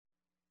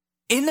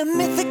In a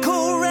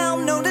mythical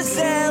realm known as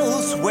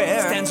elsewhere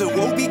stands a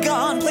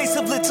woebegone place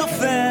of little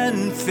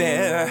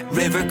fanfare.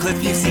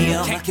 Rivercliff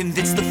Museum can't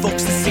convince the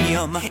folks to see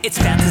 'em. It's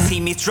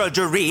fantasy meets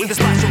drudgery with a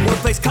splash of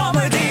workplace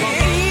comedy.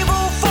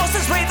 Evil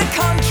forces raid the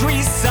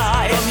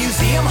countryside. The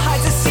museum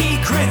hides its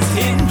secrets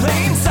in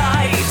plain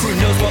sight. Who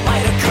knows what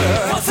might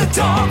occur once the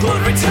Dark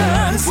Lord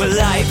returns? Will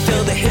light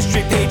fill the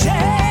history pages?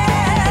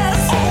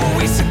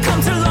 Always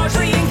succumb to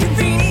largely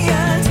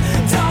inconvenient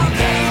Dark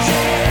Ages.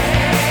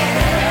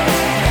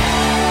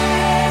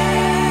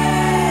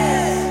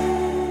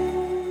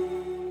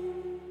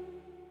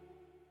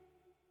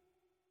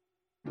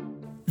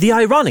 The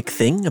ironic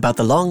thing about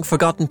the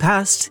long-forgotten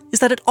past is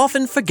that it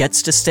often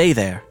forgets to stay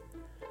there.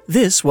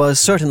 This was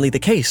certainly the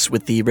case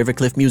with the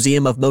Rivercliff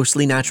Museum of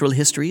Mostly Natural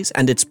Histories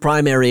and its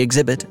primary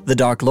exhibit, the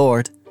Dark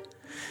Lord.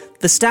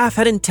 The staff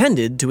had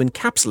intended to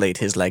encapsulate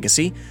his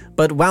legacy,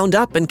 but wound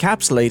up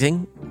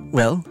encapsulating,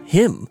 well,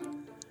 him.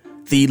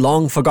 The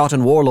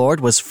long-forgotten warlord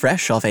was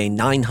fresh off a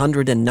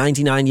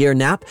 999-year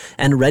nap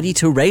and ready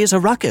to raise a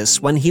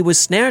ruckus when he was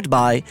snared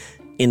by,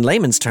 in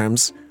layman's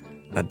terms,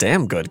 a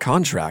damn good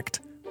contract.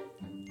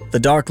 The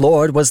Dark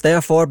Lord was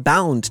therefore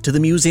bound to the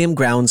museum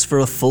grounds for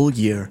a full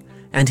year,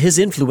 and his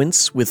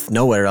influence, with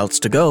nowhere else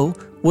to go,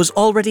 was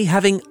already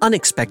having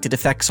unexpected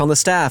effects on the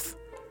staff.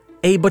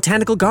 A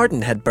botanical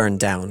garden had burned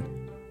down,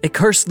 a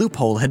cursed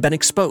loophole had been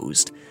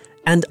exposed,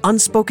 and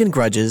unspoken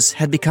grudges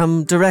had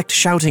become direct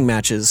shouting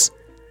matches.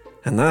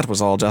 And that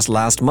was all just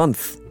last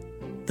month.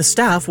 The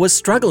staff was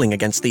struggling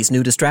against these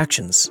new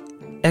distractions,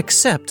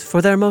 except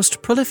for their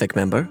most prolific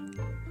member,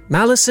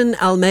 Malison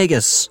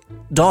Almagus,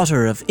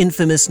 daughter of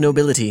infamous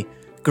nobility,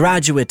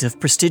 graduate of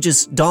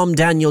prestigious Dom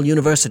Daniel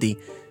University,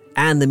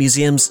 and the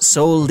museum's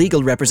sole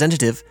legal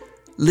representative,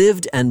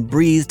 lived and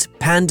breathed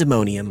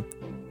pandemonium,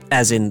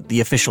 as in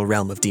the official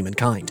realm of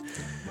demonkind.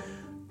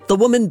 The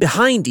woman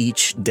behind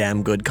each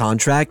damn good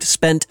contract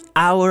spent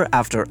hour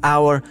after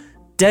hour,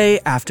 day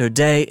after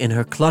day in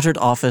her cluttered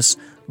office,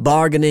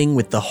 bargaining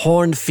with the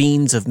horned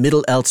fiends of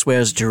Middle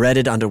Elsewhere's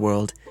dreaded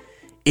underworld.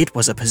 It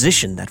was a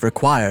position that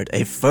required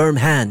a firm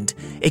hand,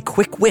 a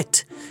quick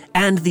wit,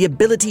 and the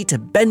ability to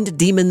bend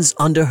demons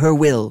under her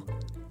will.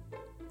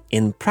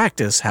 In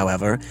practice,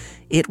 however,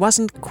 it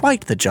wasn't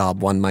quite the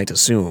job one might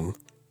assume.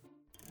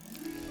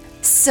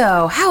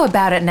 So, how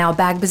about it now,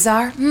 Bag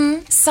Bazaar?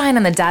 Sign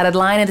on the dotted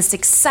line and this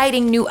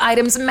exciting new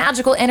item's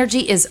magical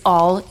energy is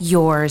all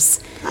yours.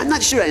 I'm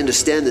not sure I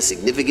understand the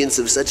significance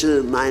of such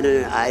a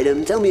minor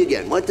item. Tell me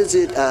again, what does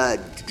it,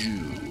 do?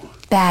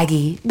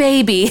 Baggy,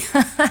 baby,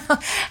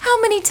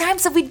 how many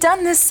times have we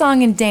done this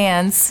song and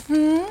dance?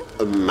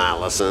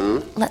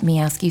 Malison? Let me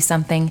ask you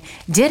something.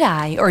 Did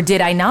I or did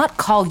I not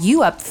call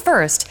you up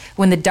first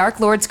when the Dark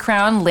Lord's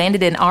crown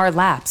landed in our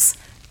laps?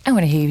 I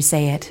want to hear you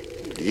say it.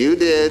 You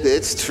did,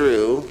 it's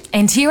true.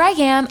 And here I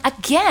am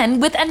again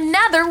with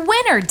another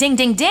winner. Ding,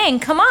 ding, ding,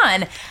 come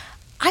on.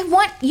 I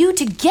want you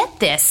to get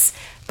this,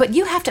 but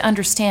you have to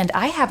understand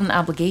I have an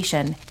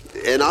obligation.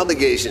 An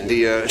obligation to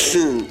your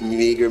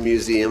meager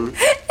museum?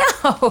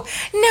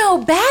 No,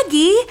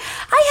 Baggy.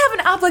 I have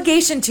an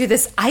obligation to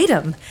this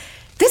item.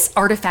 This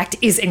artifact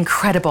is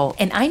incredible,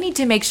 and I need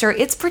to make sure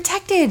it's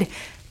protected.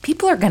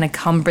 People are going to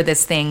come for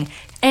this thing,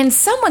 and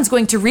someone's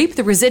going to reap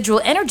the residual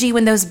energy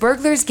when those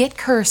burglars get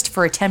cursed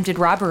for attempted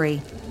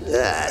robbery.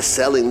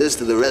 Selling this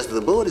to the rest of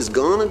the board is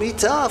gonna be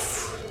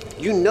tough.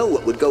 You know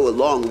what would go a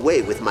long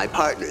way with my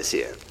partners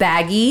here.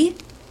 Baggy,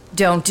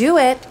 don't do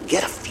it.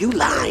 Get a few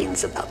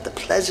lines about the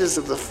pleasures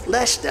of the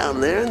flesh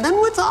down there, and then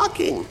we're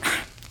talking.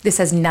 This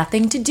has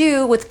nothing to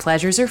do with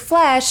pleasures or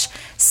flesh,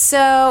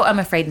 so I'm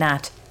afraid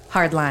not.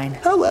 Hard line.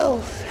 Oh well,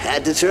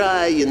 had to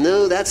try. You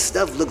know, that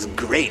stuff looks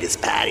great as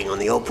padding on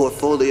the old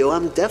portfolio.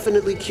 I'm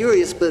definitely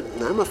curious, but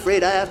I'm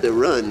afraid I have to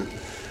run.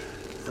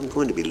 I'm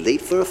going to be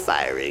late for a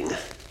firing.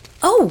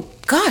 Oh,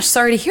 gosh,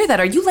 sorry to hear that.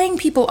 Are you laying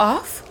people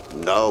off?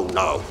 No.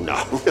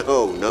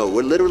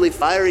 We're literally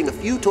firing a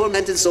few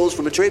tormented souls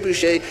from a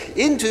trebuchet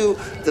into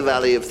the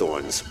Valley of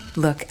Thorns.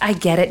 Look, I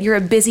get it. You're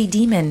a busy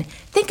demon.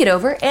 Think it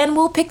over, and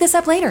we'll pick this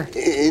up later.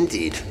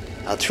 Indeed.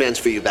 I'll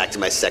transfer you back to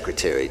my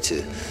secretary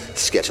to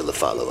schedule a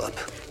follow-up.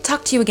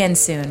 Talk to you again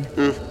soon.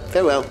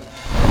 Farewell.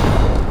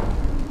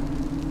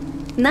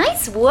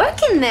 Nice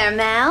work in there,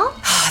 Mal.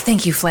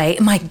 Thank you, Flay.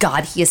 My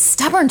God, he is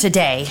stubborn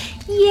today.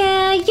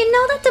 Yeah, you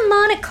know that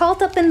demonic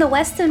cult up in the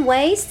Western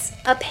Wastes?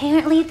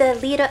 Apparently the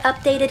leader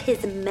updated his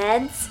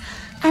meds,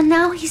 and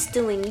now he's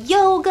doing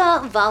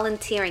yoga,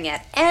 volunteering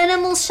at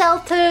animal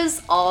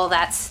shelters, all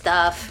that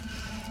stuff.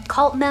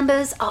 Cult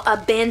members are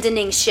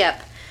abandoning ship.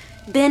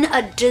 Been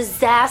a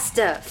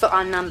disaster for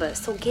our numbers,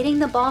 so getting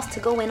the boss to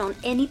go in on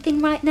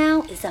anything right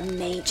now is a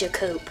major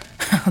coup.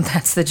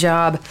 That's the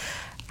job.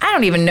 I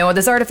don't even know what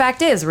this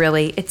artifact is,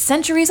 really. It's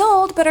centuries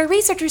old, but our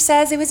researcher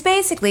says it was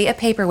basically a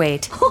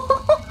paperweight.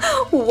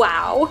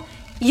 Wow.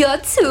 You're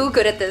too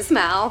good at this,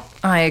 Mal.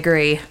 I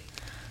agree.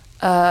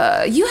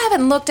 You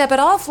haven't looked up at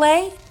all,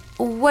 Flay.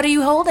 What are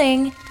you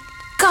holding?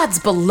 Gods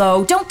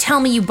below, don't tell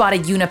me you bought a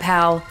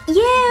Unipal.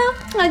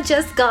 Yeah, I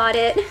just got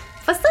it.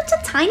 For such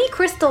a tiny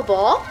crystal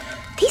ball,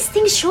 these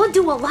things sure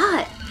do a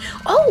lot.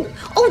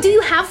 Oh, do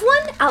you have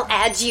one? I'll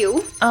add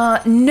you.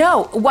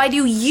 No. Why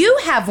do you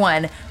have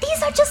one?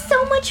 These are just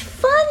so much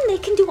fun. They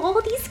can do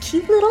all these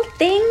cute little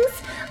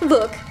things.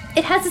 Look,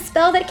 it has a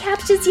spell that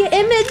captures your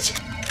image.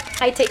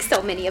 I take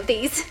so many of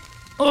these.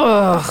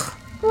 Ugh.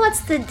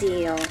 What's the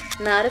deal?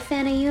 Not a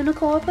fan of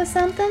Unicorp or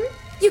something?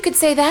 You could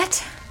say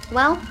that.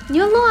 Well,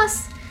 your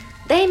loss.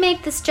 They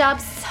make this job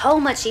so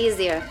much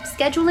easier.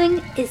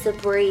 Scheduling is a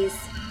breeze.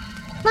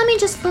 Let me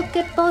just look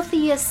at both of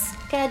your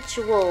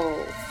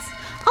schedules.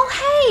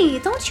 Oh, hey,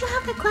 don't you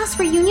have a class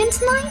reunion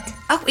tonight?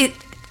 Oh,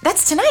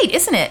 that's tonight,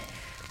 isn't it?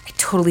 I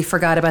totally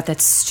forgot about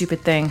that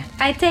stupid thing.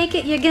 I take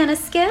it you're gonna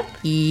skip?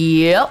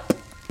 Yep.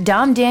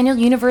 Dom Daniel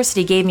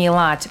University gave me a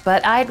lot,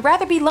 but I'd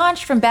rather be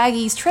launched from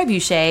Baggy's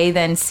trebuchet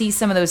than see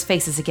some of those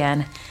faces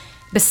again.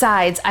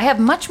 Besides, I have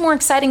much more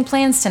exciting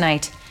plans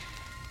tonight.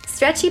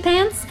 Stretchy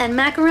pants and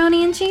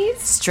macaroni and cheese?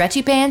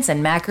 Stretchy pants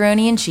and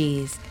macaroni and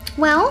cheese.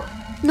 Well,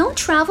 no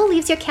travel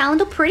leaves your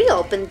calendar pretty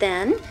open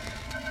then.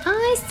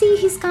 I see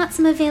he's got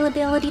some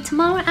availability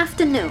tomorrow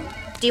afternoon.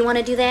 Do you want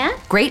to do that?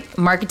 Great,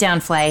 mark it down,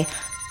 Flay.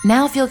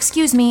 Now, if you'll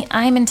excuse me,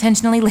 I'm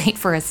intentionally late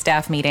for a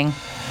staff meeting.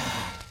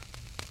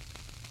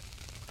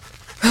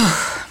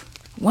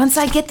 Once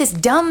I get this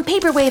dumb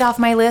paperweight off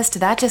my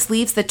list, that just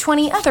leaves the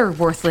 20 other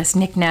worthless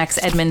knickknacks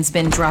Edmund's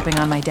been dropping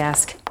on my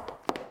desk.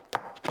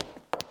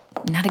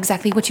 Not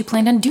exactly what you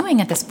planned on doing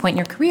at this point in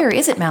your career,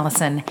 is it,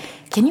 Malison?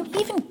 Can you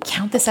even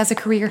count this as a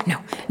career?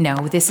 No,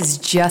 this is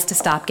just a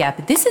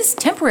stopgap. This is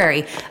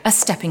temporary, a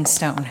stepping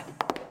stone.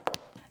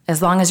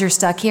 As long as you're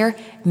stuck here,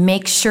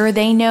 make sure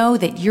they know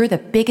that you're the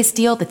biggest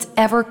deal that's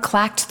ever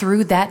clacked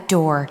through that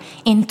door.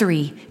 In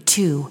 3,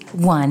 2,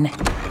 1.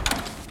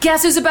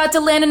 Guess who's about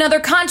to land another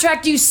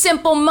contract, you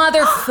simple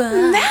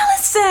Malison!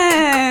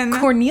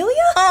 Cornelia?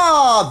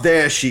 Ah,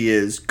 there she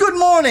is. Good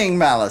morning,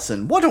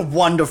 Malison. What a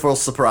wonderful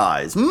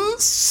surprise,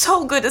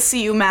 So good to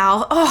see you,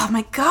 Mal. Oh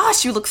my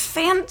gosh, you look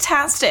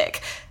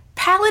fantastic.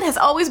 Palette has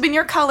always been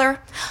your color.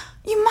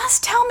 You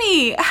must tell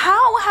me,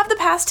 how have the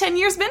past 10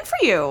 years been for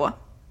you?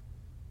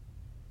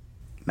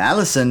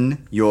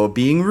 Malison, you're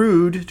being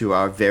rude to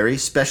our very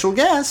special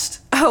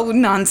guest. Oh,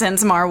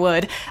 nonsense,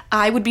 Marwood.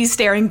 I would be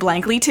staring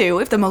blankly, too,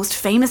 if the most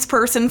famous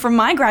person from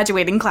my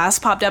graduating class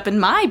popped up in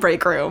my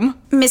break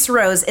room. Miss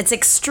Rose, it's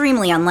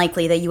extremely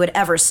unlikely that you would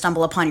ever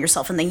stumble upon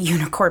yourself in the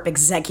Unicorp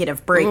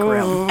executive break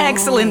room.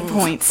 Excellent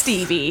point,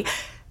 Stevie.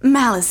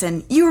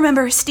 Malison, you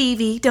remember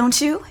Stevie, don't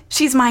you?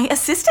 She's my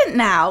assistant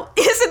now.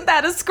 Isn't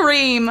that a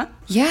scream?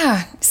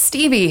 Yeah,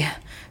 Stevie.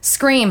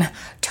 Scream.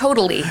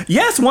 Totally.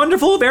 Yes,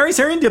 wonderful, very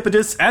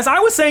serendipitous. As I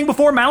was saying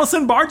before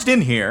Malison barged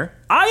in here,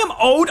 I am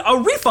owed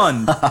a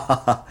refund.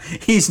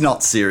 He's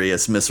not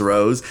serious, Miss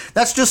Rose.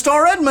 That's just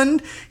our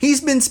Edmund. He's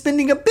been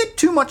spending a bit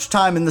too much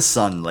time in the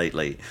sun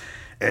lately.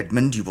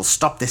 Edmund, you will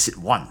stop this at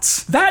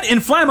once. That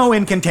Inflammo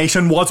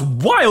incantation was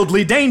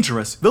wildly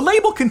dangerous. The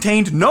label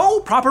contained no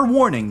proper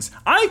warnings.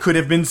 I could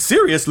have been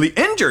seriously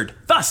injured.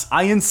 Thus,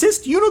 I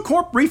insist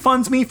Unicorp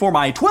refunds me for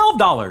my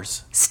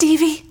 $12.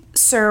 Stevie?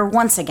 Sir,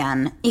 once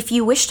again, if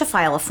you wish to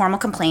file a formal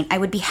complaint, I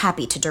would be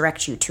happy to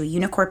direct you to a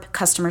Unicorp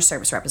customer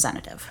service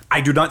representative. I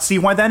do not see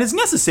why that is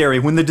necessary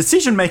when the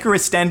decision maker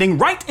is standing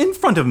right in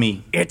front of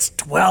me. It's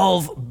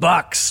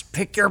 $12.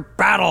 Pick your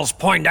battles,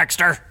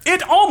 Poindexter.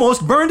 It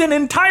almost burned an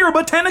entire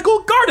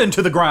botanical garden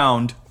to the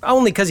ground.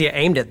 Only because you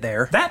aimed it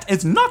there. That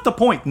is not the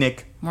point,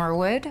 Nick.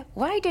 Marwood,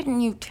 why didn't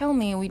you tell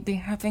me we'd be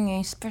having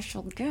a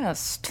special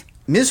guest?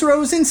 Miss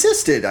Rose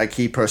insisted I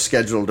keep her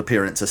scheduled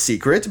appearance a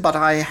secret, but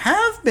I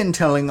have been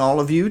telling all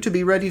of you to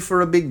be ready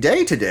for a big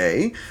day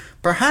today.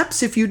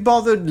 Perhaps if you'd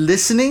bothered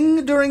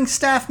listening during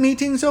staff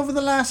meetings over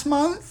the last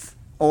month?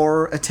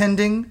 Or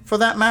attending, for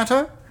that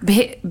matter?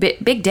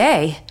 Big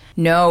day?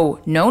 No.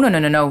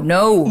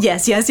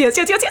 Yes.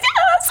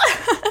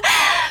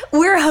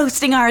 We're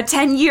hosting our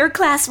 10-year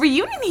class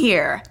reunion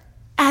here.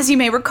 As you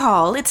may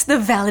recall, it's the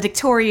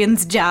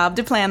valedictorian's job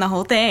to plan the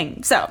whole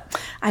thing. So,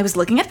 I was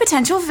looking at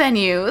potential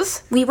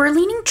venues. We were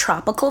leaning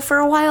tropical for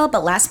a while,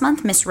 but last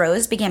month Miss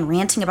Rose began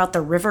ranting about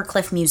the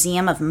Rivercliff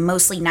Museum of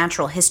Mostly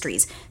Natural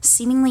Histories,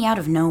 seemingly out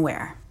of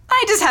nowhere.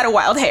 I just had a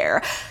wild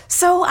hair.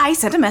 So I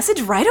sent a message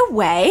right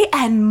away,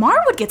 and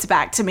Marwood gets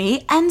back to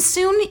me, and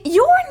soon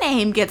your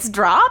name gets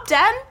dropped,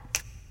 and...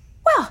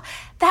 well,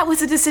 that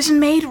was a decision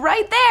made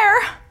right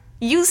there.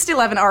 You still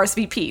haven't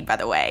RSVP'd, by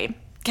the way.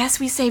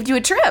 Guess we saved you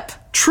a trip.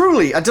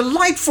 Truly a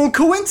delightful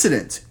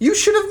coincidence. You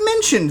should have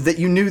mentioned that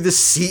you knew the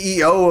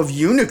CEO of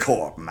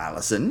Unicorp,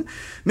 Malison.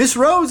 Miss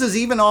Rose has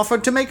even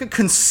offered to make a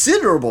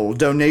considerable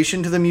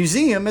donation to the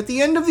museum at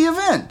the end of the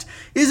event.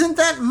 Isn't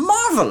that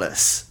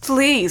marvelous?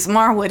 Please,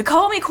 Marwood,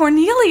 call me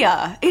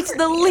Cornelia. It's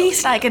the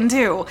least I can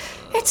do.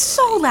 It's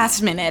so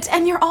last minute,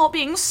 and you're all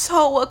being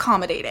so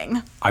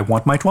accommodating. I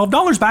want my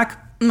 $12 back.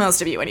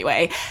 Most of you,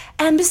 anyway.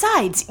 And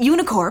besides,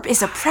 Unicorp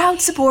is a proud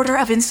supporter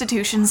of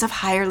institutions of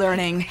higher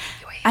learning.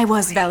 I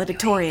was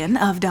valedictorian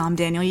of Dom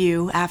Daniel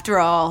U, after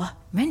all.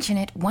 Mention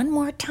it one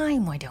more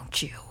time, why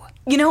don't you?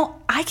 You know,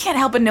 I can't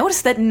help but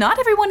notice that not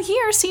everyone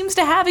here seems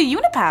to have a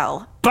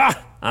Unipal. Bah!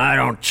 I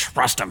don't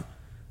trust him.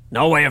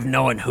 No way of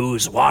knowing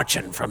who's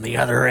watching from the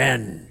other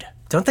end.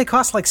 Don't they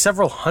cost like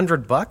several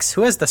 $100?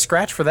 Who has the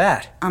scratch for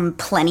that?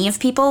 Plenty of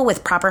people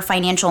with proper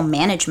financial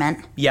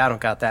management. Yeah, I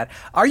don't got that.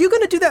 Are you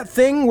going to do that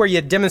thing where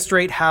you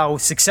demonstrate how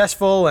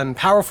successful and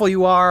powerful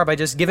you are by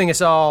just giving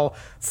us all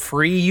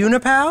free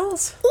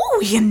Unipals?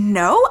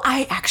 Oh,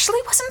 I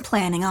actually wasn't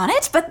planning on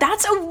it, but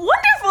that's a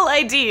wonderful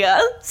idea.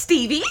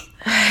 Stevie?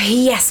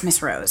 Yes,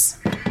 Miss Rose.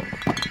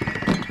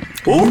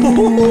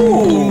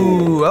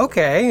 Ooh,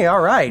 okay, all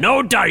right.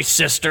 No dice,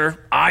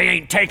 sister. I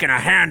ain't taking a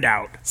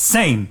handout.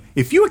 Same.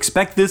 If you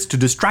expect this to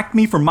distract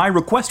me from my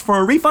request for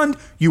a refund,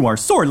 you are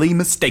sorely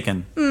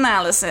mistaken.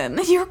 Malison,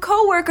 your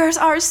coworkers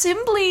are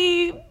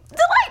simply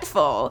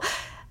delightful.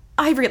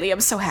 I really am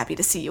so happy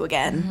to see you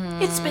again.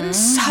 It's been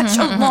such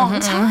a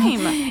long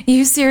time.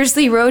 You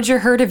seriously rode your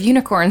herd of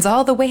unicorns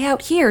all the way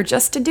out here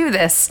just to do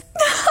this?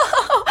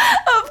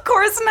 Of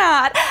course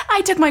not.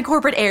 I took my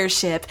corporate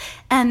airship,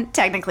 and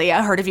technically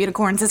a herd of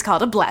unicorns is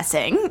called a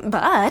blessing,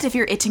 but if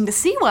you're itching to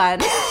see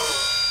one...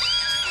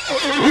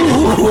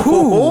 Ooh,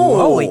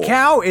 holy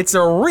cow, it's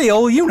a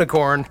real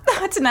unicorn.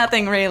 It's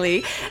nothing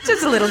really.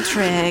 Just a little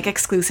trick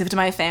exclusive to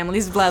my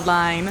family's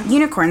bloodline.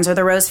 Unicorns are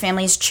the Rose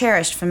family's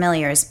cherished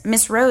familiars.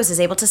 Miss Rose is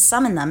able to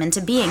summon them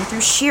into being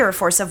through sheer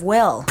force of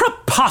will.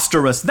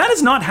 Preposterous! That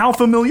is not how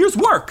familiars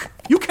work.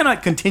 You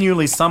cannot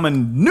continually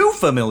summon new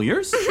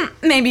familiars.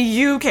 Maybe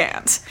you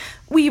can't.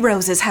 We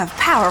Roses have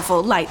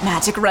powerful light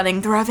magic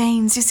running through our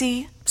veins, you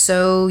see.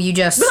 So you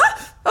just...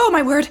 Oh,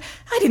 my word.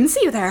 I didn't see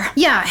you there.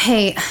 Yeah,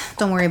 hey,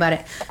 don't worry about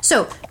it.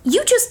 So,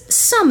 you just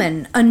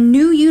summon a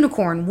new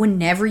unicorn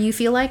whenever you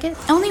feel like it?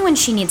 Only when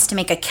she needs to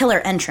make a killer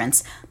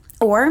entrance,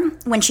 or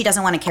when she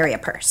doesn't want to carry a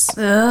purse.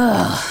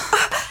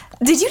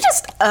 Did you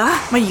just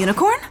my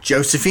unicorn?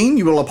 Josephine,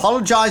 you will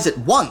apologize at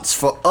once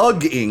for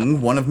ugging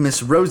one of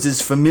Miss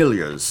Rose's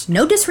familiars.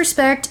 No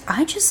disrespect,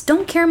 I just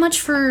don't care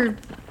much for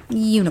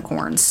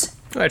unicorns.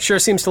 It sure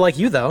seems to like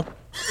you, though.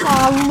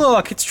 Oh,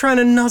 look, it's trying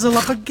to nuzzle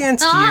up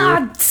against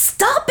you.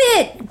 Stop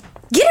it!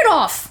 Get it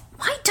off!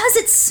 Why does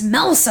it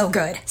smell so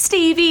good?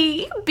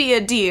 Stevie, be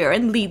a dear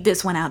and lead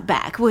this one out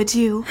back, would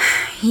you?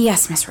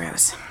 Yes, Miss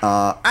Rose.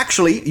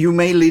 Actually, you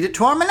may lead it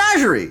to our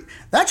menagerie.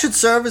 That should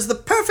serve as the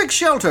perfect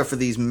shelter for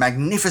these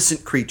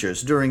magnificent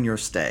creatures during your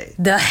stay.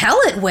 The hell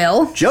it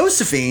will!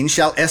 Josephine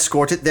shall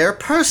escort it there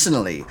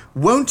personally.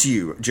 Won't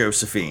you,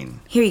 Josephine?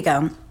 Here you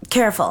go.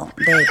 Careful,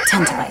 they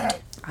tend to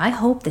bite. I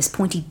hope this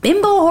pointy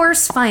bimbo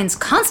horse finds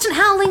constant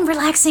howling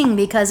relaxing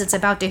because it's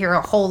about to hear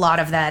a whole lot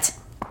of that.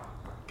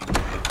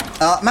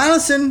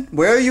 Malison,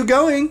 where are you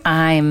going?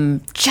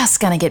 I'm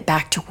just gonna get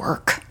back to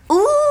work.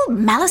 Ooh,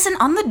 Malison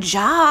on the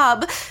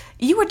job.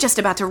 You were just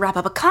about to wrap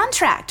up a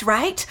contract,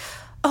 right?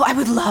 Oh, I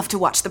would love to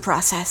watch the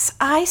process.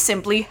 I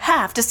simply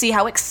have to see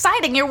how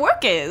exciting your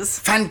work is.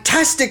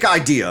 Fantastic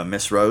idea,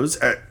 Miss Rose.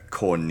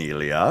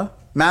 Cornelia.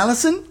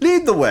 Malison,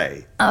 lead the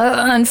way.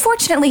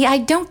 Unfortunately, I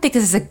don't think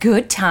this is a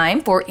good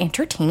time for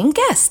entertaining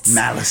guests.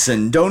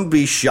 Malison, don't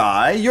be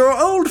shy. Your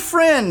old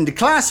friend,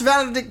 class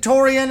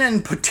valedictorian,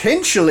 and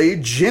potentially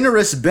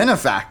generous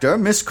benefactor,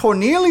 Miss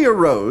Cornelia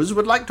Rose,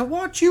 would like to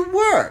watch you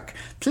work.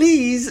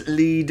 Please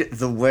lead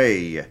the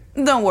way.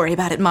 Don't worry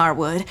about it,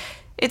 Marwood.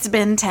 It's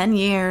been 10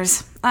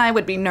 years. I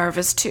would be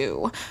nervous,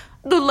 too.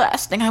 The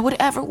last thing I would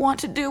ever want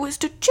to do is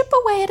to chip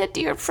away at a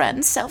dear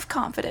friend's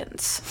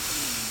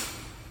self-confidence.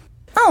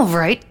 All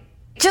right,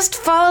 just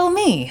follow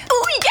me.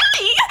 Oh,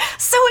 yay!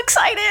 So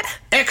excited!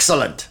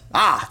 Excellent.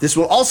 This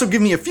will also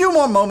give me a few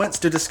more moments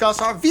to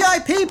discuss our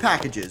VIP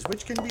packages,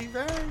 which can be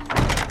very...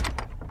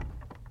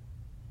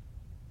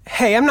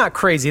 Hey, I'm not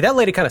crazy. That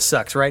lady kind of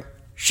sucks, right?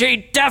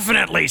 She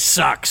definitely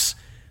sucks.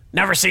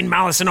 Never seen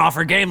Malison off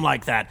her game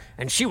like that,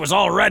 and she was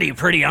already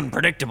pretty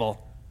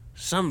unpredictable.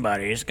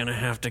 Somebody's gonna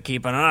have to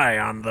keep an eye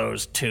on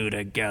those two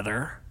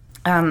together.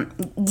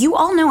 You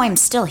all know I'm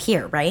still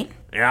here, right?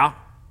 Yeah?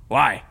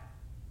 Why?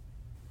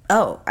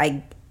 Oh,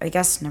 I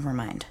guess never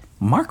mind.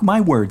 Mark my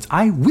words,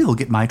 I will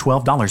get my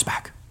 $12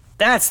 back.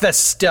 That's the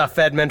stuff,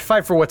 Edmund.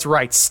 Fight for what's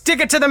right. Stick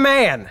it to the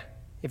man.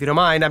 If you don't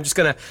mind, I'm just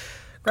gonna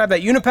grab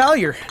that Unipal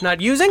you're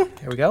not using.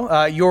 There we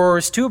go.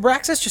 Yours too,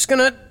 Abraxas. Just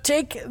gonna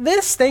take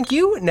this. Thank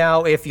you.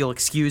 Now, if you'll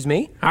excuse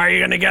me. How are you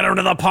gonna get him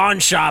to the pawn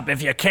shop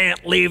if you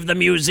can't leave the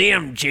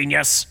museum,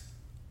 genius?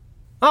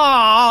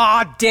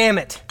 Aw, damn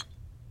it.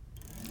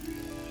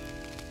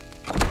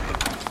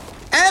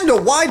 And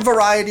a wide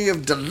variety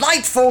of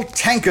delightful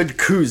tankard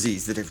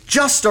koozies that have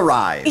just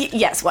arrived.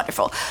 Yes,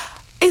 wonderful.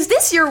 Is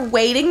this your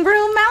waiting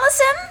room,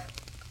 Malison?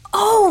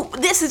 Oh,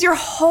 this is your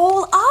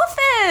whole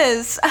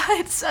office.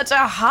 It's such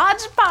a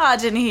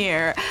hodgepodge in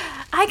here.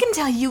 I can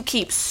tell you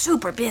keep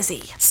super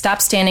busy.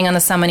 Stop standing on the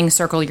summoning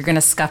circle. You're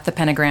gonna scuff the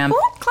pentagram.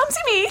 Ooh,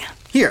 clumsy me.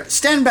 Here,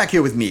 stand back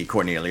here with me,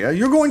 Cornelia.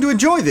 You're going to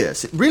enjoy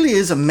this. It really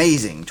is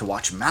amazing to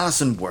watch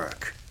Malison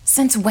work.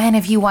 Since when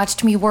have you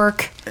watched me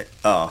work?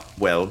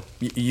 Well,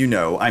 you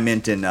know, I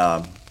meant in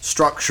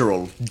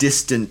structural,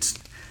 distant,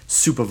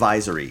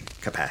 supervisory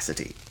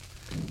capacity.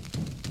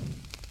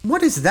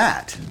 What is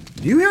that?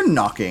 Do you hear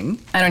knocking?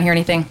 I don't hear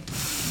anything.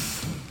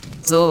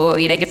 So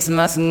you get some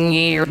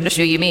here to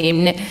show you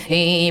mean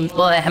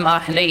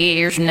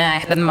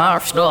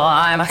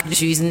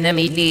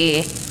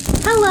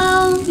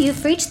Hello,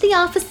 you've reached the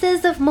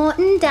offices of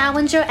Morton,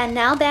 Dowager, and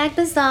now Bag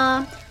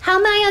Bazaar. How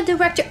may I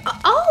direct your...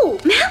 Oh,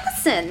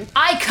 Malison!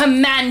 I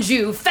command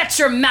you, fetch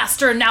your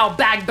master now,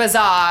 Bag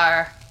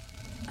Bazaar!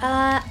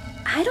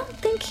 I don't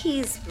think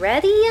he's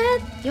ready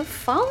yet. Your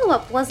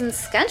follow-up wasn't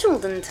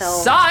scheduled until...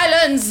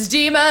 Silence,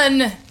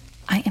 demon!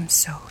 I am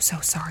so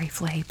sorry,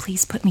 Flay.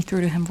 Please put me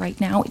through to him right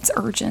now. It's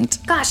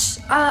urgent. Gosh,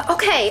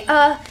 okay,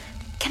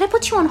 can I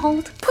put you on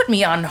hold? Put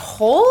me on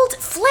hold?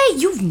 Flay,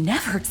 you've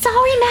never...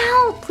 Sorry,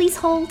 Mal. Please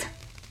hold.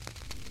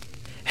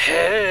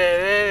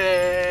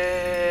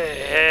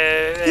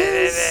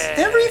 Is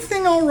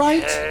everything all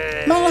right,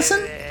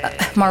 Malison?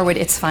 Marwood,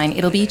 it's fine.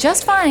 It'll be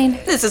just fine.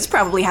 This is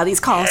probably how these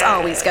calls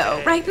always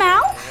go, right,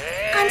 Mal?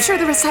 I'm sure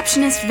the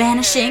receptionist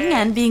vanishing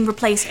and being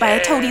replaced by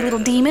a toady little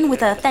demon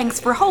with a thanks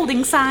for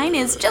holding sign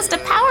is just a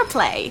power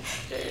play.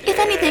 If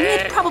anything,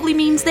 it probably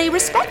means they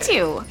respect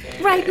you.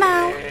 Right,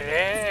 Mal?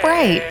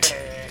 Right.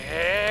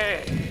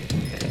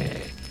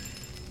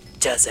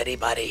 Does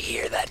anybody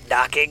hear that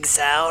knocking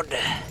sound?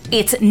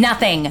 It's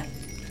nothing.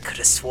 Could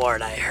have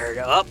sworn I heard...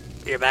 Oh,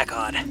 you're back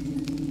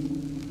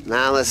on.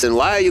 Malison,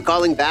 why are you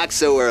calling back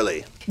so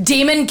early?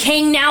 Demon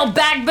King, now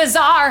Bag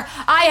Bazaar!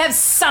 I have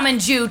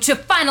summoned you to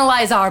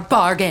finalize our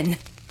bargain.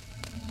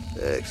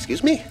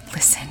 Excuse me?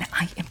 Listen,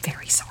 I am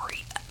very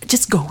sorry.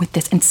 Just go with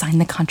this and sign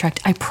the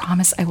contract. I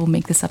promise I will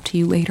make this up to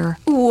you later.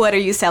 What are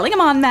you selling him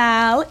on,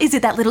 Mal? Is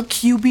it that little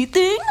QB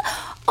thing?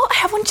 Oh, I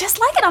have one just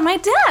like it on my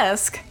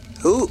desk.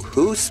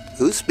 Who's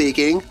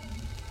speaking?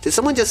 Did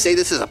someone just say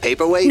this is a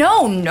paperweight?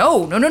 No.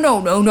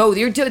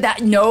 You're doing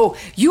that. No,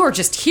 you are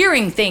just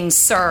hearing things,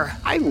 sir.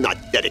 I'm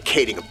not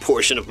dedicating a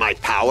portion of my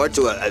power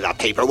to a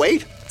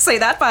paperweight. Say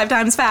that 5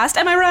 times fast,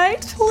 am I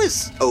right? Who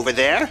is over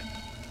there?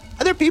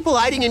 Are there people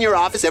hiding in your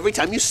office every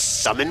time you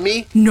summon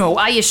me? No,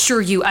 I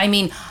assure you,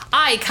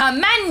 I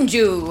command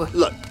you.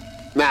 Look,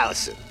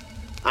 Malison,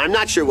 I'm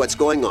not sure what's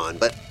going on,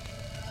 but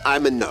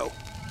I'm a no.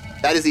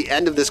 That is the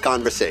end of this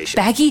conversation.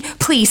 Baggy,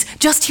 please,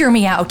 just hear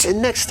me out.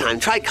 And next time,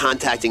 try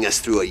contacting us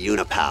through a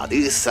Unipal.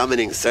 These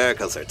summoning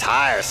circles are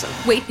tiresome.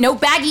 Wait, no,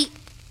 Baggy.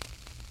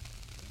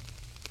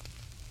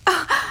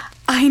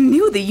 I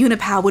knew the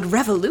Unipal would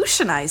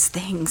revolutionize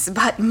things,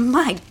 but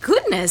my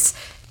goodness,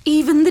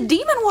 even the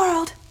demon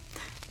world.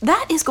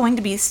 That is going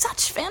to be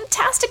such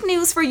fantastic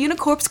news for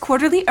Unicorp's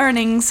quarterly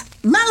earnings.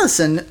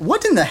 Malison,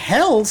 what in the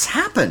hell's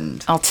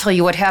happened? I'll tell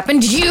you what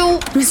happened. You...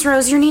 Miss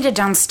Rose, you're needed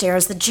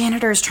downstairs. The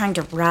janitor is trying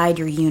to ride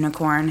your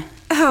unicorn.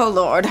 Oh,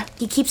 Lord.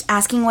 He keeps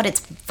asking what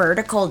its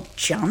vertical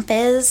jump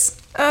is.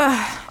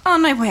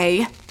 On my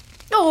way.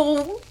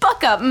 Oh,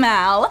 buck up,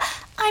 Mal.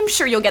 I'm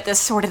sure you'll get this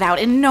sorted out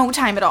in no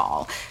time at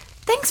all.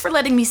 Thanks for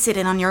letting me sit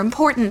in on your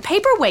important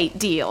paperweight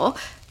deal.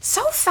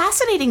 So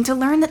fascinating to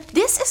learn that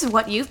this is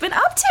what you've been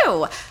up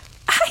to.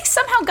 I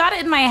somehow got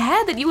it in my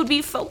head that you would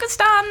be focused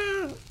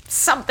on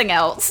something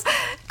else.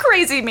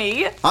 Crazy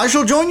me. I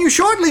shall join you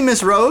shortly,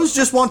 Miss Rose.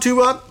 Just want to,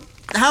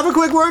 have a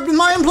quick word with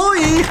my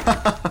employee.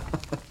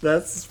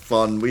 That's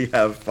fun. We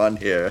have fun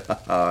here.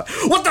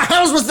 What the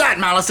hell was that,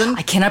 Malison?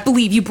 I cannot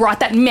believe you brought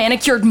that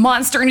manicured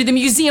monster into the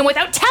museum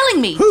without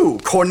telling me. Who,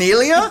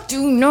 Cornelia?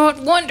 Do not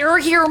wonder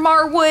here,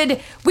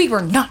 Marwood. We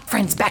were not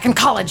friends back in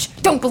college.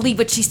 Don't believe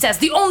what she says.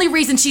 The only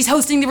reason she's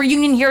hosting the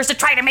reunion here is to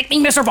try to make me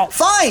miserable.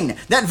 Fine.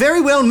 That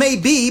very well may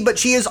be, but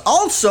she is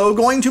also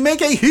going to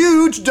make a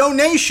huge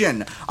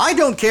donation. I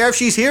don't care if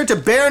she's here to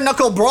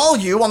bare-knuckle brawl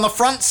you on the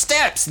front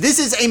steps. This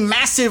is a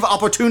massive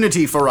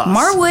opportunity for us.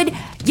 Marwood,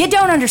 you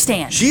don't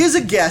understand. She is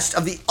a guest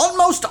of the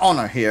utmost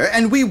honor here,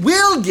 and we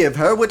will give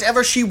her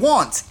whatever she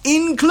wants,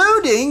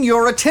 including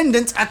your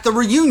attendance at the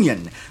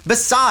reunion.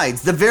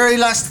 Besides, the very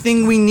last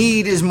thing we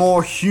need is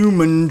more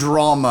human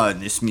drama in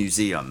this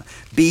museum.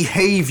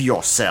 Behave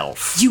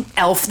yourself. You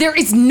elf, there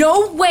is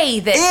no way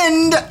that...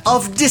 End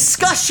of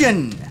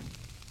discussion!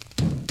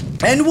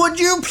 And would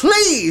you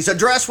please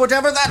address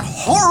whatever that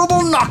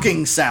horrible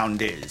knocking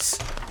sound is?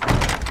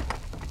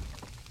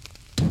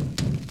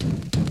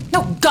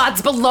 No,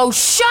 gods below,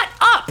 shut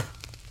up!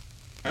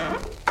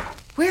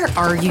 Where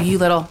are you, you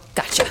little...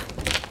 Gotcha.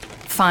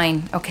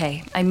 Fine,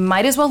 okay. I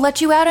might as well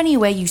let you out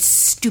anyway, you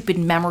stupid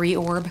memory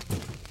orb.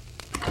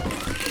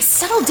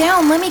 Settle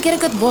down, let me get a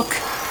good look.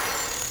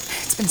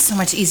 It's been so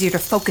much easier to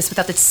focus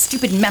without that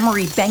stupid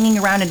memory banging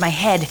around in my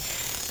head.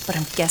 But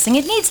I'm guessing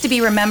it needs to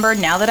be remembered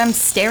now that I'm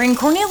staring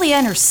Cornelia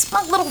and her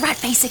smug little rat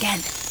face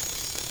again.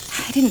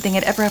 I didn't think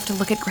I'd ever have to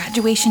look at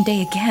graduation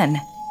day again.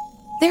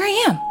 There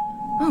I am.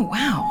 Oh,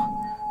 wow.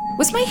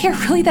 Was my hair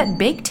really that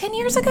big 10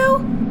 years ago?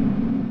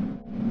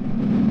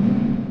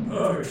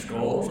 Perfect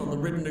scores on the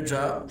written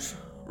exams,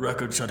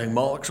 record-setting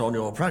marks on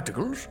your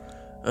practicals,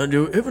 and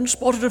you even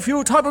spotted a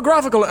few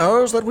typographical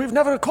errors that we've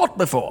never caught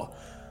before.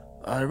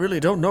 I really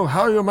don't know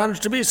how you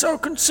managed to be so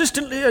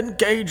consistently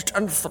engaged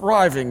and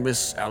thriving,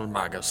 Miss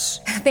Almagus.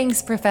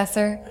 Thanks,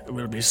 Professor. It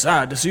will be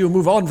sad to see you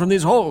move on from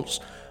these halls.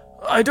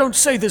 I don't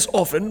say this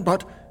often,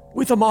 but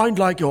with a mind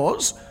like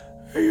yours,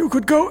 you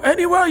could go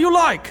anywhere you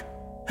like.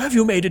 Have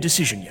you made a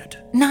decision yet?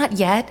 Not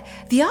yet.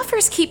 The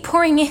offers keep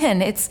pouring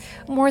in. It's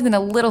more than a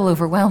little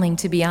overwhelming,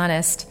 to be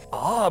honest.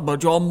 Ah,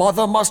 but your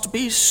mother must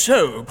be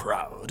so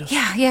proud.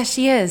 Yeah,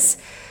 she is.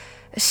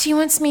 She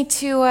wants me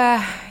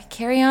to,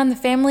 carry on the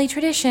family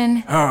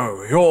tradition.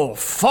 Oh, you're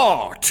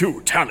far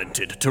too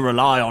talented to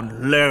rely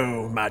on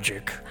low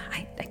magic.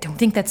 I don't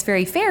think that's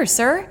very fair,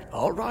 sir.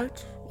 All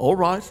right.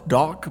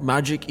 Dark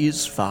magic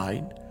is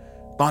fine.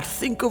 But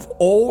think of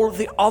all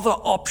the other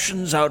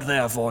options out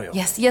there for you.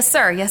 Yes,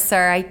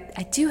 sir.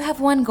 I do have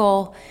one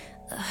goal,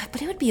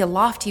 but it would be a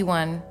lofty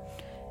one.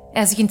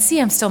 As you can see,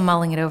 I'm still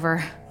mulling it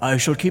over. I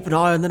shall keep an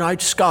eye on the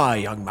night sky,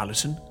 young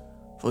Malison.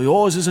 For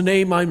yours is a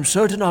name I'm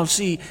certain I'll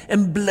see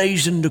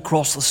emblazoned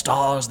across the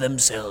stars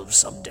themselves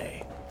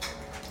someday.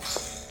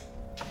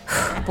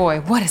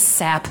 Boy, what a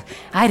sap.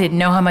 I didn't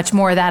know how much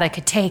more of that I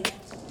could take.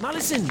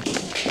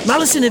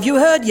 Malison, have you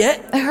heard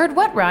yet? I heard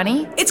what,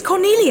 Ronnie? It's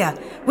Cornelia.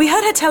 We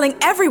heard her telling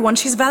everyone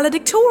she's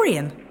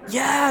valedictorian.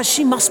 Yeah,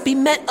 she must be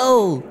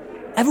metal.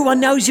 Everyone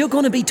knows you're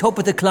going to be top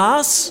of the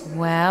class.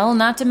 Well,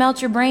 not to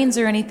melt your brains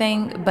or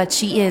anything, but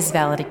she is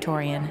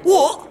valedictorian.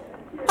 What?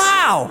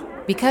 How?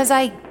 Because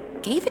I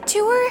gave it to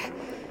her?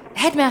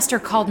 Headmaster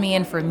called me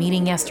in for a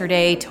meeting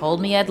yesterday, told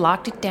me I'd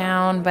locked it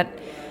down, but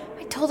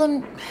I told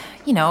him,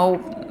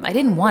 I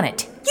didn't want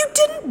it. You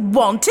didn't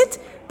want it?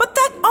 But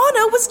that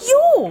honor was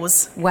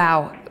yours.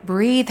 Wow.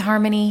 Breathe,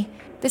 Harmony.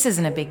 This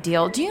isn't a big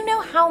deal. Do you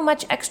know how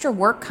much extra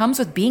work comes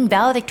with being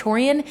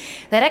valedictorian?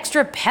 That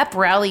extra pep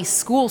rally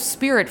school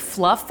spirit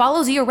fluff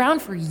follows you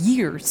around for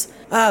years.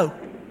 Oh,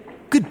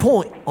 good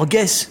point, I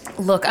guess.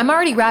 Look, I'm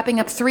already wrapping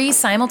up 3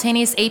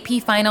 simultaneous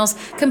AP finals,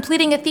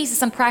 completing a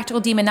thesis on practical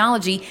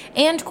demonology,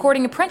 and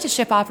courting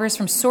apprenticeship offers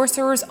from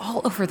sorcerers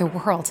all over the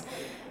world.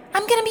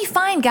 I'm gonna be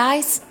fine,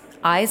 guys.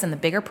 Eyes on the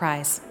bigger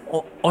prize.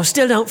 I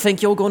still don't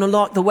think you're going to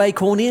like the way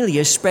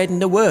Cornelia's spreading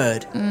the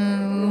word.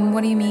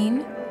 What do you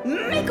mean?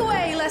 Make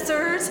way,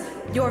 lessers!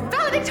 Your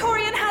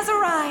valedictorian has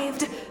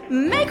arrived!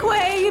 Make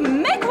way!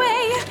 Make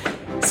way!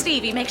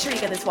 Stevie, make sure you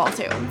get this wall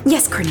too.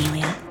 Yes,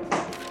 Cornelia.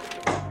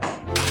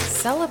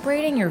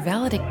 Celebrating your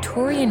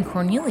valedictorian,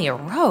 Cornelia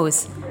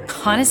Rose.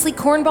 Honestly,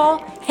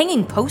 Cornball?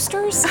 Hanging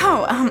posters?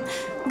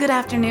 Good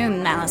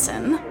afternoon,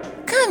 Malison.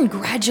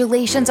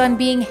 Congratulations on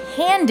being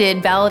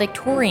handed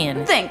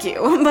valedictorian. Thank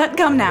you, but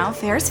come now,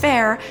 fair's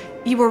fair.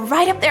 You were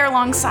right up there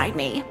alongside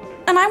me.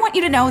 And I want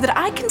you to know that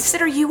I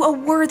consider you a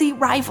worthy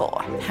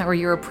rival. How are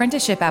your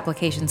apprenticeship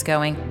applications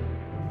going?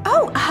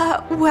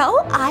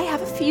 Well, I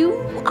have a few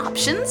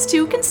options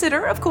to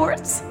consider, of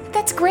course.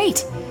 That's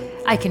great.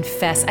 I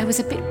confess I was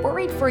a bit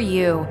worried for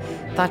you.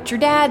 Thought your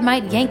dad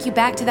might yank you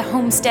back to the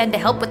homestead to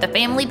help with the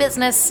family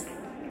business.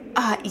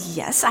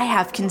 Yes, I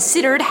have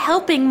considered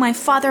helping my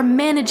father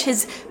manage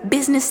his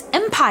business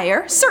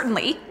empire,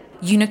 certainly.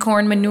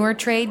 Unicorn manure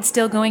trade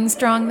still going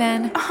strong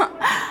then?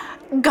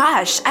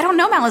 Gosh, I don't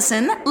know,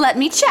 Malison. Let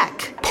me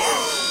check.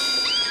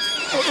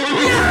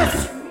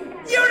 Yes!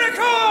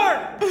 Unicorn!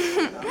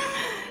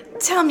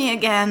 Tell me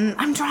again.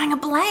 I'm drawing a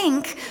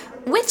blank.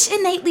 Which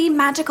innately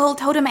magical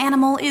totem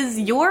animal is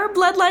your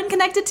bloodline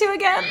connected to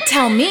again?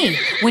 Tell me,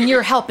 when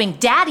you're helping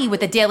Daddy with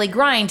the daily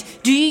grind,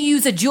 do you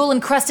use a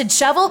jewel-encrusted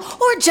shovel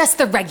or just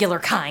the regular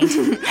kind?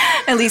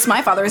 At least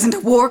my father isn't a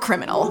war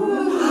criminal.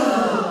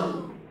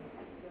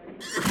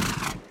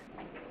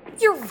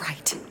 You're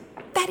right.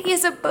 That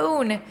is a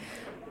boon.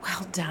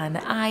 Well done.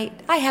 I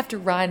have to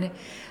run.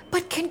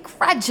 But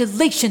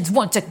congratulations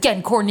once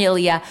again,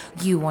 Cornelia.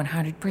 You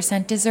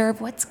 100%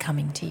 deserve what's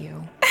coming to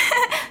you.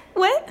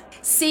 What?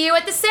 See you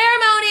at the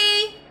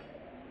ceremony!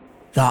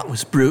 That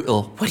was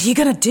brutal. What are you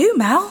gonna do,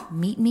 Mal?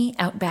 Meet me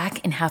out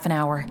back in half an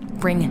hour.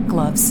 Bring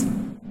gloves.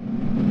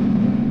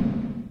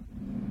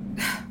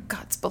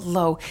 Gods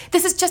below.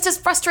 This is just as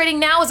frustrating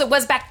now as it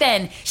was back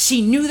then.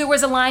 She knew there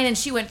was a line and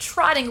she went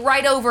trotting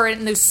right over it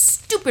in those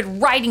stupid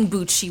riding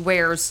boots she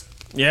wears.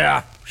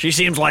 Yeah, she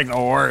seems like the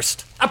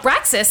worst.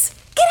 Abraxas,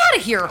 get out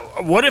of here!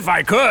 What if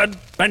I could?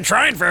 Been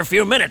trying for a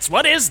few minutes.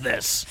 What is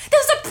this?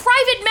 This is a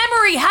private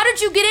memory. How did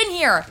you get in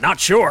here? Not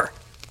sure.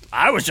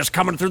 I was just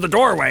coming through the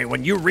doorway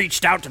when you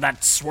reached out to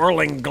that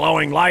swirling,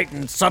 glowing light,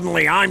 and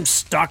suddenly I'm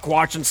stuck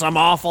watching some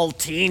awful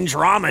teen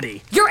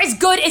dramedy. You're as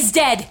good as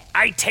dead.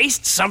 I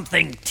taste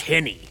something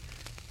tinny.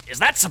 Is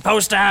that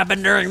supposed to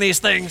happen during these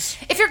things?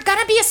 If you're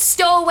gonna be a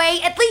stowaway,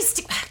 at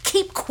least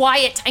keep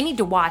quiet. I need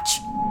to watch.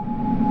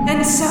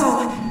 And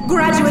so,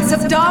 graduates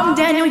of Dom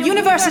Daniel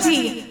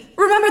University,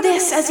 remember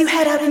this as you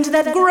head out into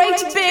that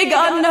great big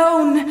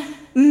unknown.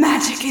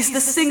 Magic is the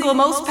single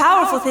most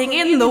powerful thing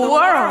in the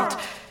world.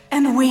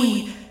 And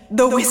we,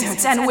 the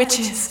wizards and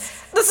witches,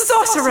 the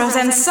sorcerers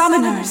and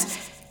summoners,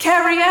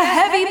 carry a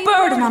heavy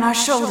burden on our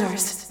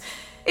shoulders.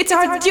 It's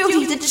our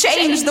duty to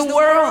change the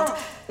world,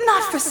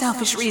 not for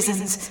selfish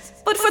reasons,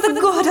 but for the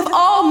good of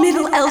all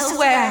Middle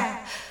Elsewhere.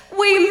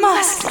 We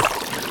must...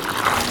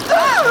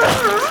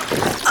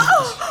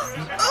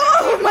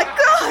 Oh my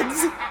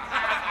God!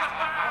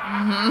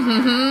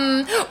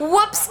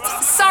 Whoops!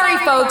 Sorry,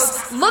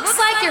 folks. Looks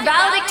like your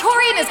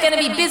valedictorian is going to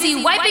be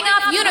busy wiping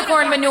off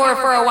unicorn manure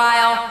for a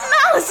while.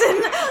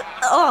 Malison!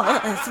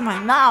 Oh, it's my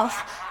mouth.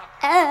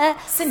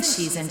 Since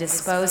she's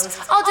indisposed,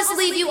 I'll just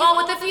leave you all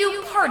with a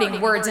few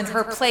parting words in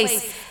her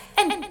place.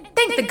 And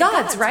thank the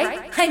gods,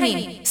 right? I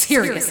mean,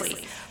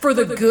 seriously. For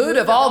the good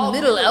of all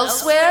Middle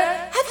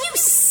Elsewhere, have you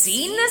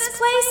seen this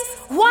place?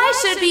 Why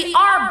should it be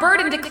our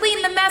burden to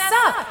clean the mess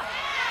up?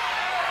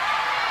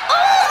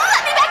 Oh,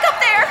 let me back up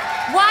there!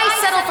 Why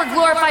settle for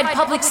glorified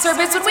public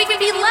service when we can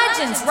be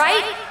legends,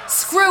 right?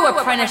 Screw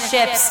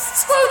apprenticeships.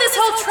 Screw this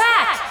whole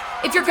track.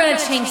 If you're gonna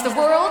change the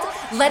world,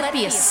 let it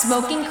be a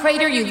smoking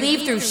crater you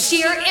leave through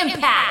sheer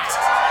impact.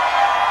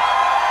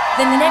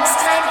 Then the next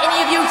time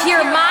any of you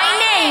hear my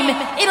name,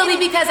 it'll be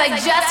because I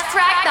just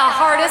cracked the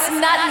hardest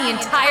nut in the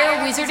entire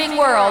wizarding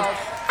world.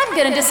 I'm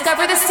gonna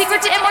discover the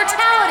secret to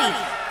immortality.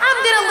 I'm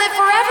gonna live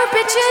forever,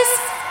 bitches.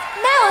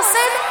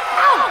 Malison,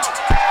 out!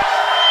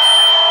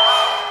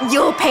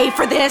 You'll pay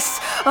for this.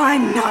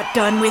 I'm not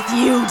done with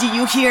you, do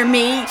you hear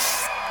me?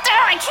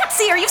 I can't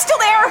see. Are you still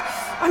there?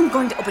 I'm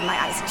going to open my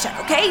eyes and check,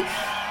 okay?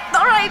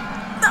 All right,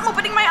 I'm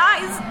opening my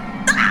eyes.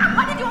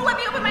 Why did you all let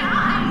me open my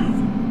eyes?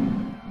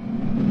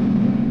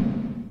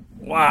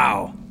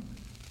 Wow.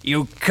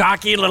 You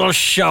cocky little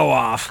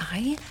show-off.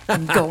 I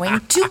am going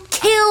to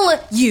kill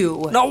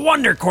you. No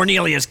wonder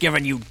Cornelia's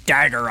given you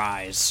dagger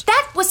eyes.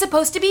 That was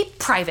supposed to be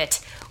private.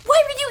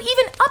 Why were you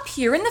even up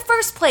here in the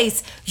first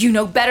place? You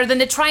know better than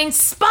to try and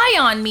spy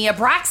on me,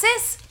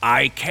 Abraxas.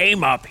 I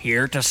came up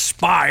here to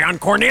spy on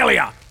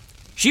Cornelia.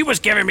 She was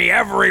giving me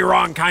every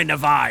wrong kind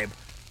of vibe.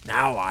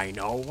 Now I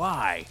know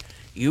why.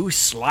 You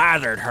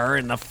slathered her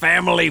in the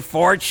family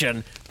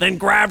fortune, then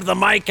grabbed the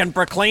mic and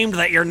proclaimed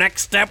that your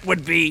next step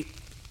would be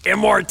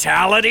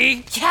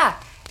immortality?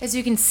 Yeah, as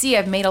you can see,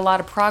 I've made a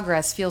lot of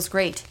progress. Feels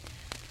great.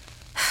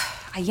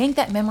 I yanked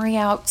that memory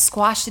out,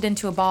 squashed it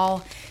into a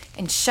ball,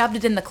 and shoved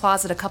it in the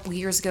closet a couple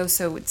years ago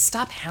so it would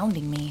stop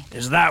hounding me.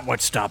 Is that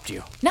what stopped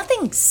you?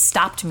 Nothing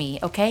stopped me,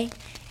 okay?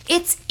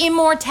 It's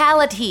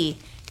immortality.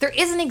 There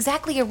isn't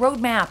exactly a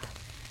roadmap.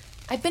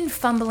 I've been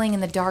fumbling in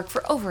the dark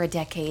for over a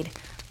decade.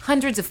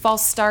 Hundreds of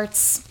false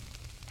starts.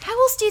 How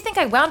else do you think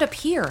I wound up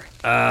here?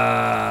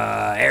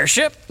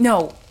 Airship?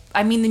 No,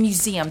 I mean the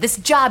museum. This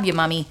job, you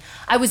mummy.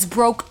 I was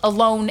broke,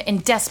 alone,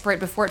 and desperate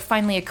before it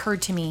finally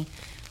occurred to me.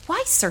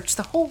 Why search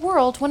the whole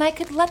world when I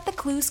could let the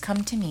clues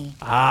come to me?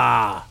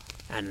 Ah,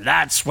 and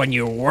that's when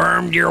you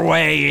wormed your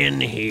way in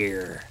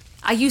here.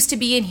 I used to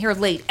be in here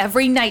late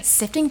every night,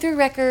 sifting through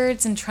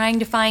records and trying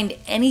to find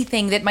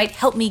anything that might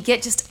help me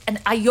get just an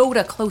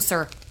iota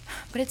closer.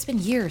 But it's been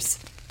years.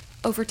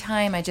 Over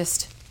time, I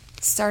just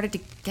started to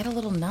get a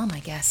little numb, I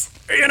guess.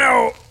 You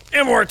know,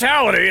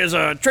 immortality is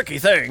a tricky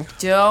thing.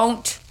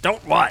 Don't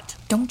what?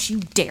 Don't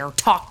you dare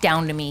talk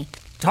down to me.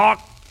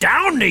 Talk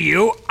down to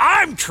you?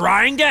 I'm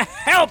trying to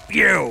help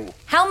you.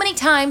 How many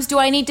times do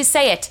I need to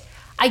say it?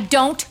 I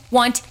don't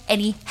want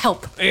any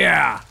help.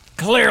 Yeah,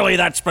 clearly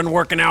that's been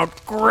working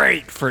out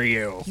great for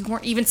you. You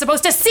weren't even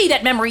supposed to see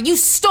that memory. You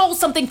stole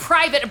something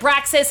private,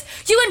 Abraxas.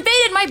 You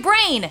invaded my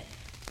brain.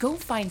 Go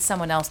find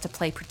someone else to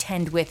play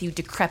pretend with, you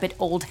decrepit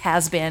old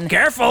has-been.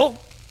 Careful.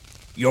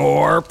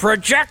 You're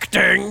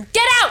projecting.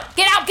 Get out!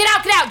 Get out! Get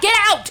out! Get out! Get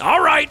out!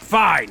 All right,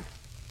 fine.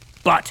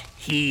 But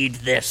heed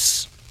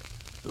this.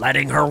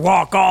 Letting her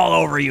walk all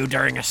over you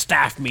during a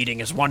staff meeting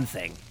is one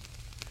thing.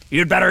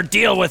 You'd better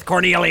deal with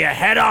Cornelia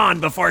head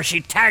on before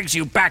she tags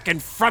you back in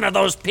front of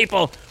those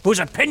people whose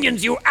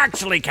opinions you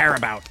actually care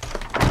about.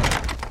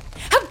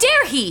 How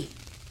dare he!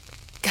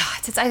 God,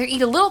 it's either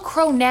eat a little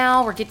crow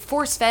now or get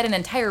force-fed an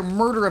entire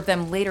murder of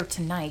them later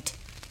tonight.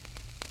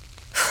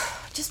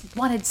 Just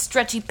wanted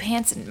stretchy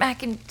pants and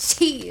mac and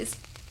cheese.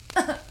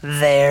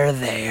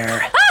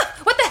 There. Ah!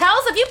 What the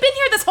hells? Have you been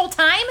here this whole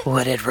time?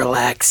 Would it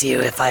relax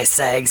you if I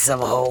sang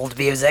some old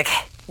music?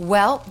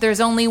 Well, there's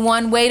only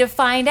one way to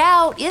find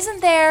out,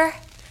 isn't there?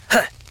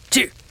 That's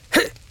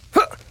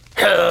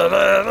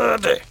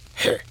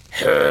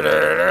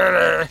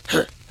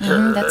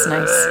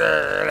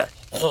nice.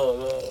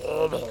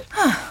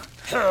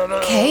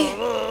 Okay.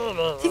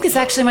 I think this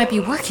actually might be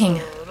working.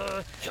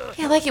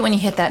 Yeah, I like it when you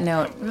hit that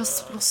note. Real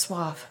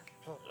suave.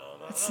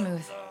 That's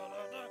smooth.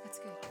 That's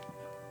good.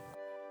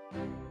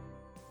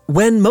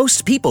 When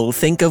most people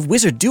think of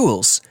wizard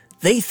duels,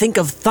 they think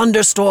of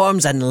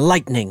thunderstorms and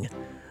lightning.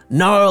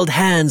 Gnarled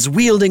hands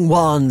wielding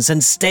wands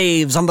and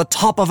staves on the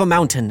top of a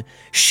mountain,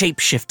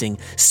 shape-shifting,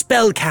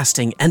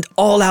 spell-casting, and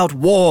all-out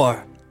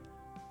war.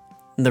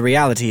 The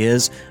reality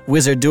is,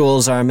 wizard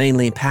duels are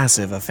mainly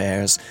passive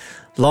affairs.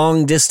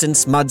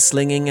 Long-distance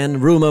mudslinging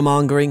and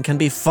rumor-mongering can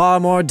be far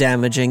more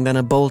damaging than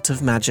a bolt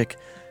of magic.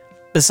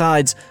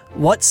 Besides,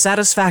 what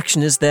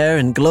satisfaction is there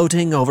in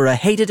gloating over a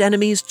hated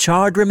enemy's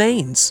charred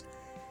remains?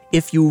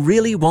 If you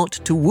really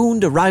want to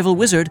wound a rival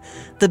wizard,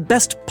 the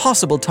best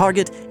possible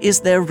target is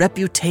their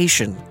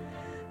reputation.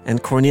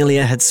 And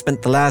Cornelia had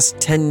spent the last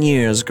 10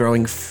 years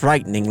growing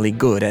frighteningly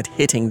good at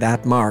hitting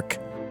that mark.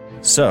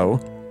 So,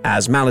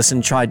 as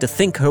Malison tried to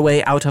think her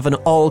way out of an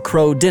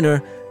all-crow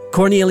dinner,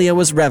 Cornelia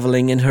was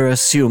reveling in her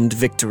assumed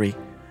victory.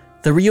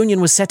 The reunion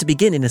was set to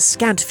begin in a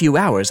scant few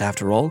hours,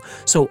 after all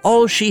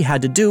she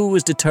had to do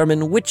was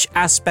determine which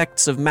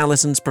aspects of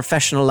Malison's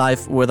professional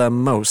life were the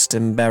most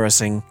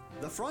embarrassing.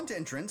 The front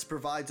entrance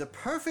provides a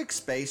perfect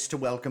space to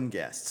welcome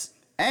guests.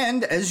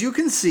 And as you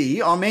can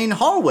see, our main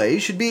hallway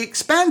should be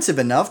expansive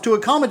enough to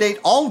accommodate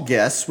all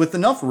guests with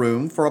enough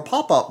room for a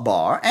pop-up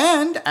bar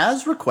and,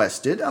 as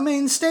requested, a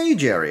main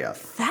stage area.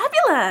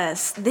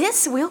 Fabulous!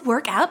 This will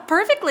work out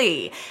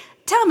perfectly.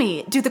 Tell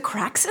me, do the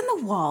cracks in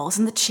the walls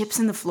and the chips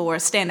in the floor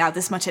stand out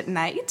this much at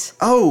night?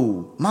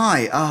 Oh,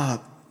 my,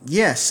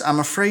 yes, I'm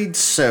afraid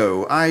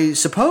so. I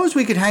suppose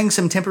we could hang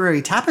some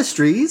temporary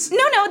tapestries.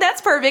 No,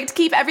 that's perfect.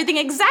 Keep everything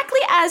exactly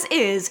as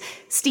is.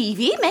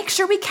 Stevie, make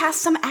sure we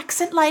cast some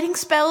accent lighting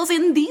spells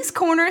in these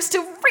corners to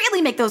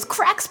really make those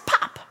cracks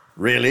pop.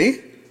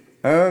 Really?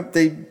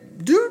 They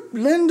do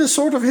lend a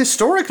sort of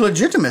historic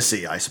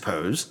legitimacy, I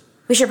suppose.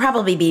 We should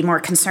probably be more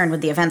concerned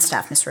with the event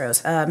staff, Miss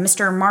Rose.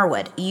 Mr.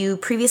 Marwood, you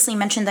previously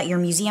mentioned that your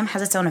museum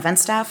has its own event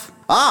staff?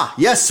 Ah,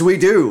 yes, we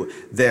do.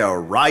 They're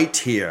right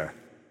here.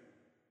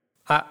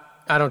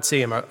 I don't see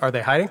them. Are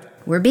they hiding?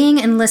 We're being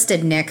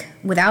enlisted, Nick,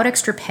 without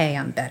extra pay,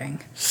 I'm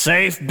betting.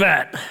 Safe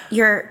bet.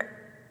 Your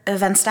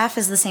event staff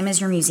is the same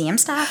as your museum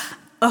staff?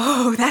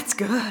 Oh, that's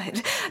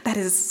good. That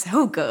is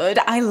so good.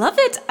 I love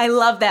it. I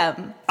love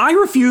them. I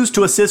refuse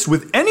to assist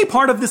with any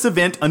part of this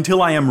event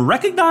until I am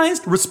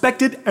recognized,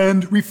 respected,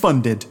 and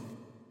refunded.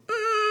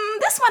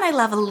 This one I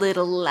love a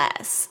little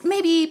less.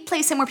 Maybe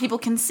place him where people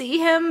can see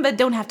him, but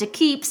don't have to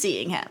keep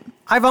seeing him.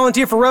 I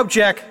volunteer for rope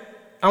check.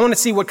 I want to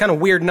see what kind of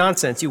weird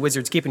nonsense you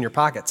wizards keep in your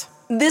pockets.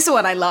 This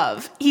one I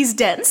love. He's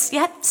dense,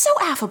 yet so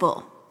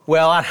affable.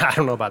 Well, I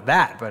don't know about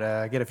that,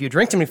 but get a few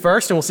drinks to me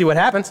first and we'll see what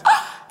happens.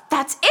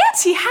 That's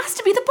it! He has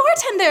to be the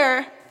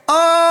bartender!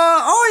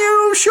 Are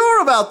you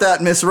sure about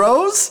that, Miss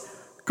Rose?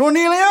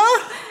 Cornelia?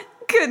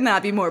 Could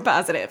not be more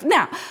positive.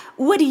 Now,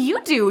 what do,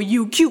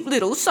 you cute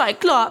little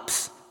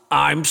cyclops?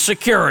 I'm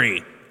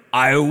security.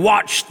 I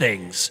watch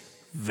things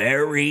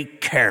very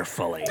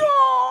carefully.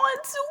 Oh,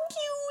 it's so cute.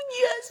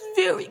 Yes,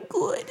 very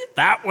good.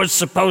 That was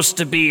supposed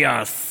to be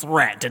a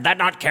threat. Did that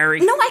not carry?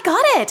 No, I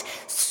got it.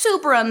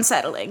 Super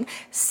unsettling.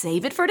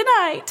 Save it for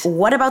tonight.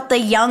 What about the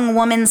young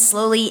woman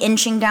slowly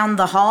inching down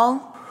the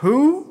hall?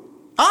 Who?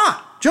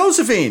 Ah,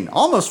 Josephine.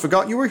 Almost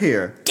forgot you were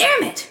here.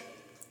 Damn it!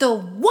 The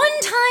one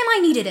time I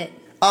needed it.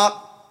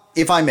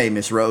 If I may,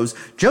 Miss Rose,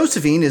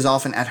 Josephine is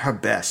often at her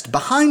best,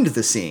 behind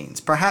the scenes.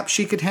 Perhaps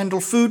she could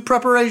handle food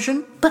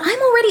preparation? But I'm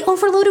already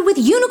overloaded with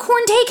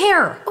unicorn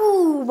daycare.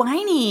 Ooh,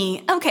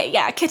 whiny. Okay,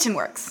 yeah, kitchen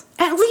works.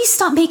 At least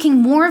stop making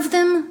more of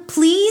them,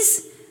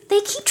 please.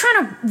 They keep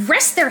trying to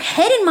rest their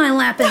head in my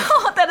lap and...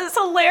 Oh, that is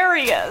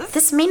hilarious.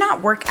 This may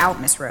not work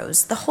out, Miss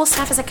Rose. The whole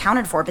staff is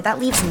accounted for, but that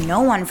leaves no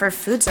one for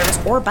food service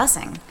or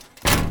busing.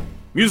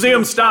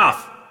 Museum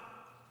staff!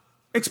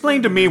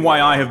 Explain to me why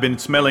I have been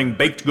smelling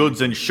baked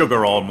goods and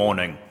sugar all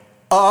morning.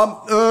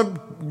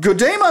 Good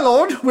day, my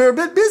lord. We're a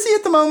bit busy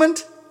at the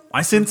moment.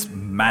 I sense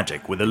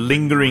magic with a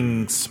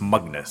lingering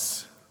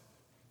smugness.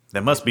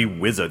 There must be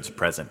wizards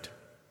present.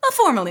 A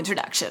formal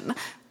introduction.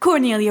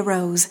 Cornelia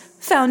Rose,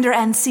 founder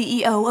and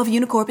CEO of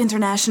Unicorp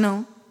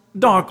International.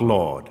 Dark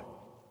Lord.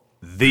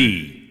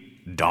 The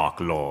Dark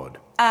Lord.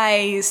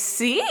 I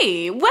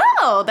see.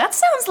 Well, that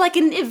sounds like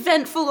an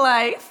eventful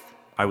life.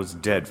 I was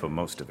dead for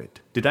most of it.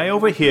 Did I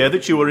overhear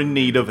that you were in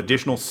need of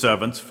additional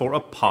servants for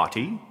a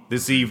party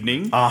this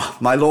evening? Ah,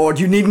 my lord,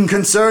 you needn't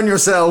concern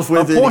yourself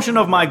with A portion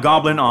of my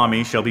goblin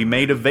army shall be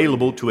made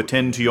available to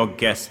attend to your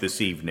guests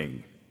this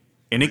evening.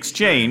 In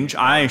exchange,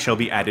 I shall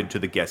be added to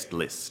the guest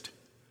list.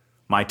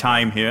 My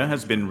time here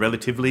has been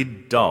relatively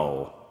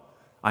dull.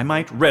 I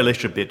might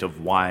relish a bit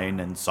of wine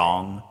and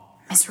song.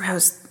 Miss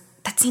Rose,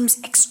 that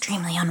seems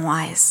extremely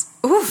unwise.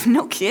 Oof,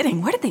 no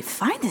kidding. Where did they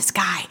find this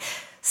guy?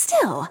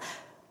 Still...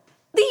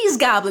 These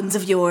goblins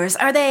of yours,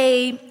 are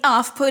they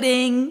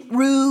off-putting,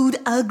 rude,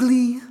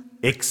 ugly?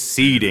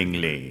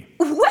 Exceedingly.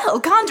 Well,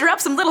 conjure up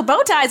some little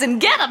bow ties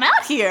and get them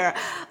out here.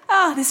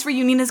 This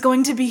reunion is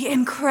going to be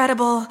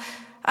incredible.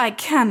 I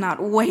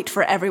cannot wait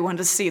for everyone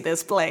to see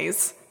this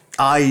place.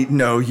 I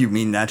know you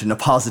mean that in a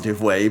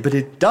positive way, but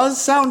it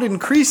does sound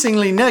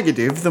increasingly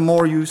negative the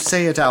more you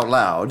say it out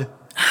loud.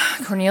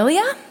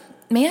 Cornelia,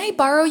 may I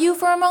borrow you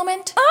for a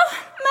moment?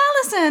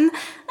 Malison,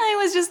 I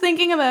was just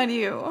thinking about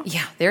you.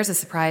 Yeah, there's a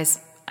surprise.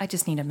 I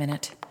just need a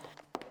minute.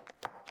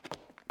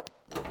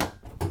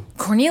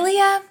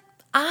 Cornelia,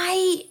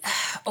 I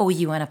owe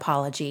you an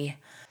apology.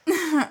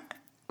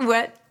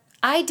 What?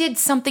 I did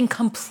something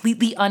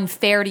completely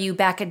unfair to you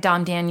back at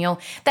Don Daniel.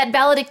 That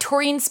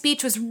valedictorian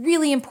speech was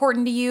really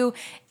important to you,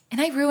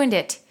 and I ruined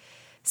it.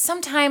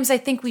 Sometimes I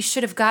think we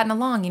should have gotten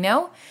along, you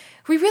know?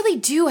 We really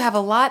do have a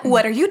lot...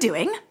 What are you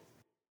doing?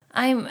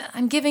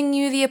 I'm giving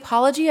you the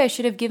apology I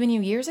should have given you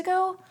years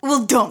ago.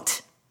 Well,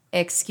 don't.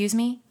 Excuse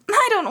me?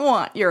 I don't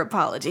want your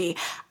apology.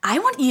 I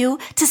want you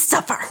to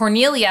suffer.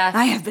 Cornelia!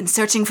 I have been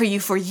searching for you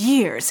for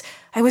years.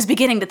 I was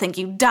beginning to think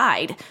you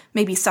died,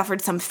 maybe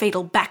suffered some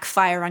fatal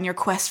backfire on your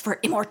quest for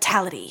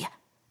immortality.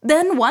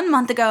 Then 1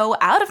 month ago,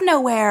 out of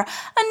nowhere,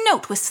 a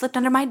note was slipped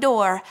under my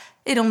door.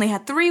 It only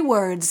had 3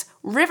 words,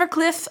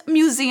 Rivercliff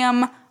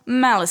Museum,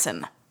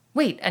 Malison.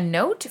 Wait, a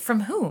note?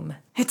 From whom?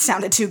 It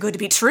sounded too good to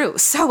be true,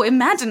 so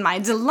imagine my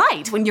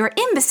delight when your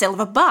imbecile of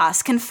a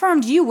boss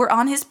confirmed you were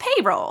on his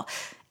payroll.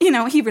 You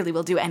know, he really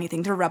will do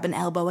anything to rub an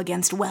elbow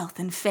against wealth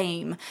and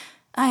fame.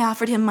 I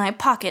offered him my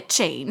pocket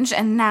change,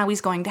 and now he's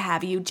going to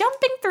have you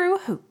jumping through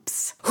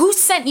hoops. Who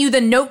sent you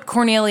the note,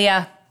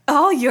 Cornelia?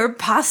 All your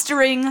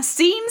posturing,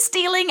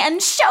 scene-stealing,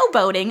 and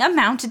showboating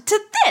amounted to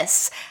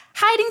this: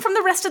 hiding from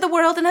the rest of the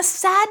world in a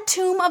sad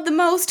tomb of the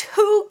most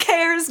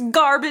who-cares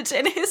garbage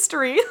in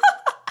history.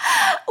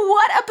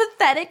 What a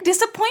pathetic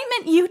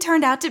disappointment you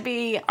turned out to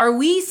be. Are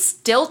we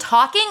still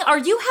talking? Are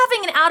you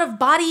having an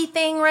out-of-body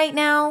thing right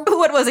now?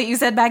 What was it you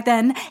said back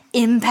then?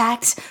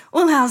 Impact?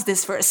 Well, how's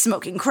this for a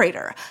smoking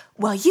crater?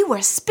 While you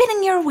were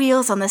spinning your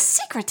wheels on the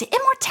secret to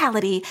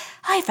immortality,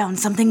 I found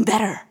something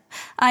better.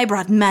 I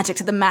brought magic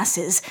to the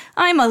masses.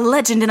 I'm a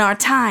legend in our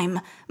time.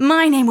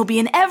 My name will be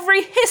in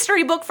every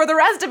history book for the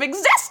rest of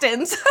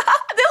existence.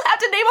 They'll have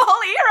to name a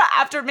whole era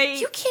after me.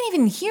 You can't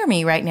even hear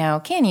me right now,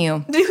 can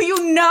you? Do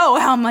you know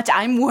how much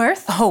I'm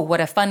worth? Oh, what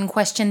a fun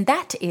question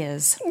that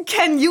is.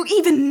 Can you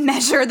even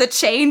measure the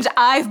change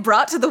I've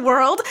brought to the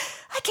world?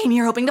 I came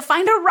here hoping to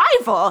find a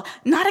rival,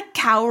 not a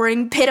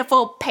cowering,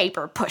 pitiful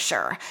paper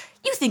pusher.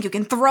 You think you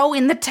can throw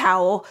in the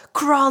towel,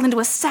 crawl into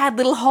a sad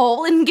little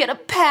hole, and get a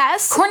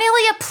pass?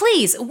 Cornelia,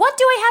 please, what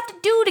do I have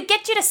to do to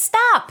get you to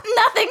stop?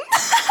 Nothing.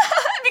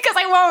 Because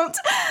I won't.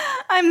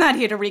 I'm not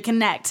here to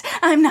reconnect.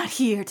 I'm not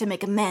here to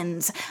make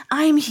amends.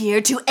 I'm here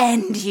to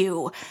end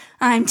you.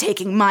 I'm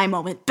taking my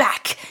moment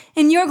back,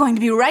 and you're going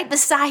to be right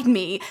beside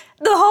me.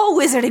 The whole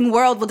wizarding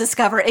world will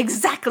discover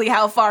exactly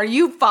how far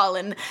you've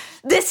fallen.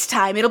 This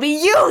time it'll be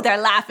you they're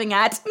laughing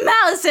at.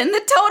 Malison,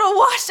 the total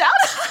washout.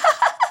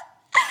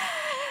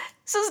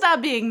 So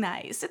stop being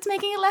nice. It's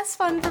making it less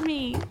fun for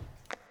me.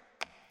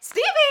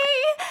 Stevie,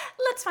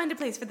 let's find a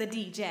place for the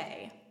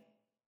DJ.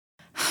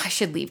 I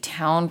should leave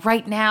town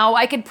right now.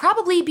 I could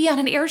probably be on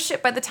an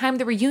airship by the time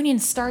the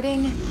reunion's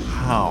starting.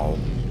 How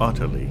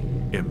utterly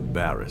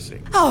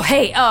embarrassing. Oh,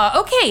 hey,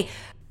 okay.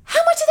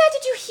 How much of that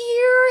did you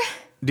hear?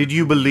 Did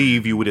you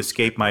believe you would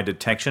escape my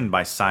detection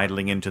by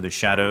sidling into the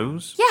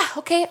shadows? Yeah,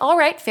 okay, all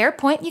right, fair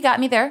point. You got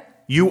me there.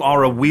 You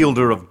are a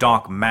wielder of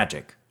dark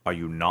magic, are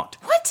you not?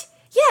 What?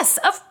 Yes,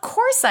 of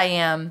course I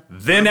am.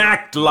 Then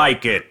act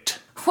like it.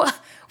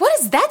 What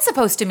is that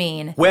supposed to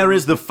mean? Where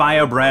is the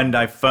firebrand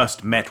I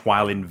first met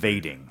while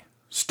invading?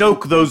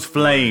 Stoke those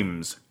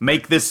flames.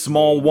 Make this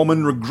small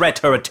woman regret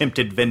her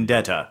attempted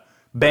vendetta.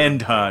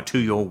 Bend her to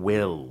your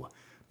will.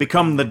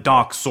 Become the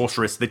dark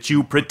sorceress that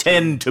you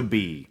pretend to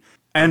be.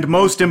 And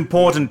most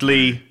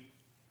importantly,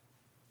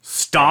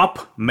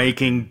 stop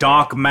making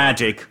dark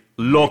magic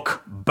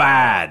look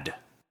bad.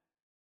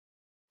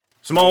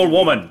 Small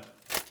woman,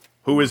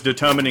 who is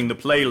determining the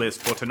playlist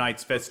for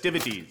tonight's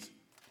festivities?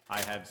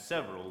 I have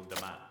several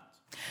demands.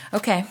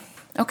 Okay,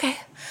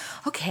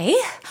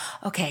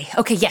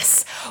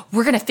 yes.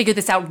 We're gonna figure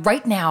this out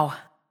right now.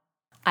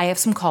 I have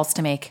some calls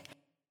to make.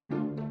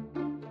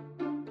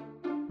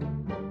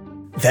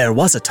 There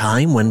was a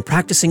time when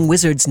practicing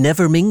wizards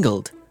never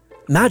mingled.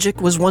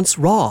 Magic was once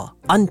raw,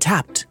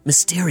 untapped,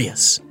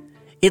 mysterious.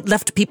 It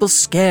left people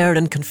scared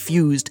and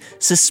confused,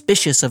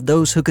 suspicious of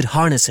those who could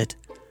harness it.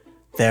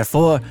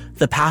 Therefore,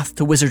 the path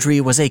to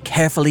wizardry was a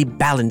carefully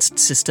balanced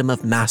system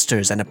of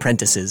masters and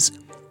apprentices.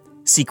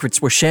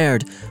 Secrets were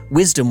shared,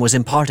 wisdom was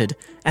imparted,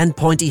 and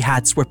pointy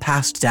hats were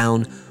passed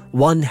down,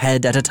 one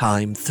head at a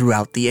time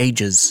throughout the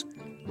ages.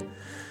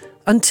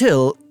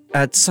 Until,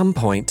 at some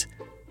point,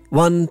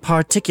 one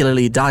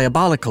particularly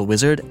diabolical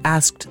wizard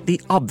asked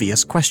the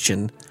obvious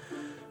question: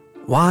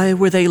 why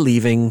were they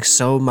leaving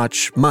so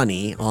much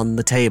money on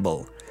the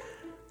table?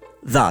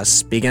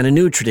 Thus began a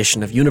new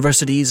tradition of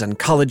universities and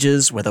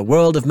colleges where the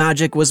world of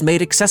magic was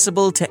made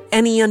accessible to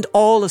any and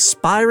all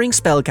aspiring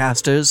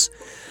spellcasters,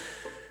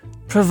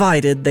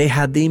 provided they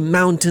had the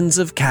mountains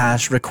of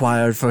cash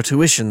required for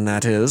tuition,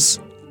 that is.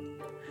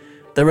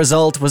 The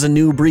result was a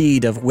new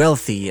breed of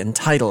wealthy,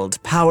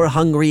 entitled,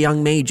 power-hungry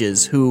young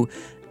mages who,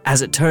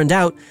 as it turned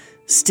out,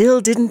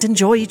 still didn't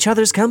enjoy each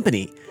other's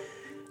company.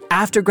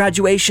 After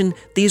graduation,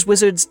 these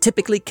wizards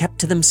typically kept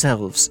to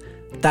themselves.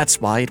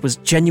 That's why it was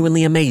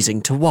genuinely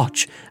amazing to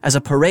watch as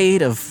a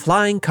parade of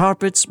flying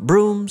carpets,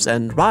 brooms,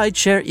 and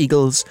rideshare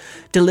eagles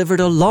delivered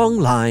a long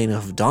line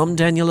of Dom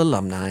Daniel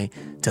alumni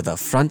to the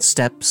front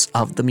steps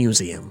of the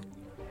museum.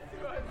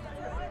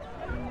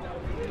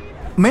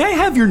 May I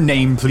have your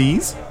name,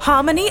 please?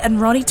 Harmony and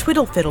Ronnie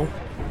Twiddlefiddle.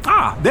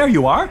 Ah, there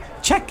you are.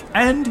 Check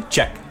and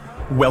check.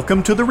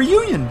 Welcome to the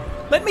reunion.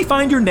 Let me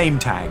find your name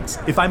tags.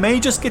 If I may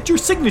just get your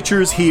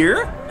signatures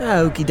here.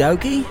 Okie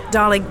dokie.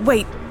 Darling,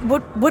 wait,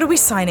 what are we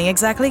signing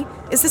exactly?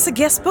 Is this a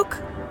guest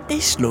book?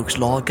 This looks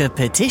like a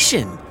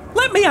petition.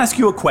 Let me ask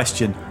you a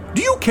question.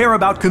 Do you care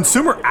about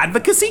consumer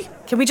advocacy?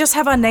 Can we just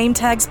have our name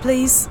tags,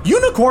 please?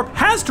 Unicorp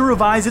has to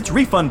revise its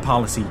refund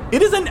policy.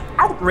 It is an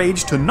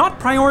outrage to not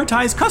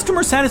prioritize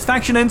customer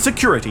satisfaction and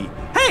security.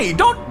 Hey,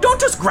 don't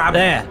just grab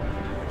There.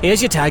 Here's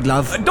your tag,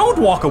 love. Don't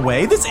walk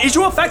away. This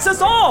issue affects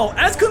us all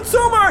as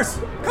consumers.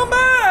 Come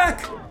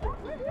back.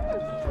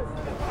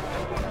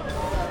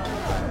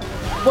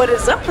 What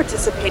is up,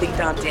 participating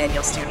Don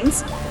Daniel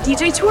students?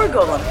 DJ Tour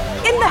Golem,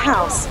 in the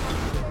house.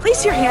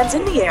 Place your hands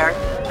in the air,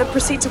 then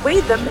proceed to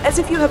wave them as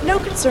if you have no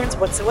concerns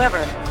whatsoever.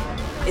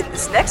 In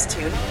this next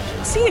tune,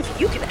 see if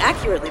you can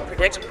accurately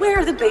predict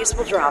where the bass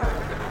will drop.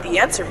 The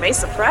answer may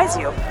surprise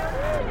you.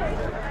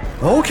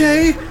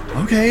 Okay,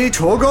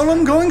 Tour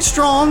Golem going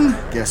strong.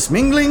 Guess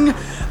mingling.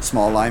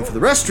 Small line for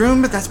the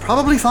restroom, but that's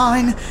probably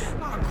fine.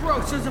 Oh,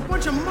 gross, there's a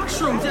bunch of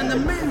mushrooms in the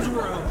men's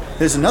room.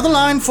 There's another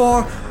line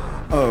for...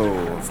 Oh,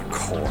 of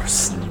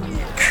course,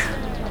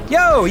 Nick.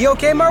 Yo, you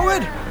okay,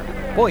 Marwood?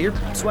 Boy, you're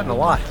sweating a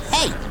lot.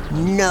 Hey,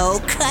 no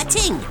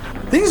cutting.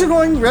 Things are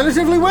going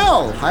relatively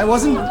well. I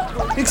wasn't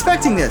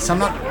expecting this. I'm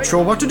not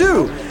sure what to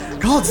do.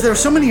 Gods, there are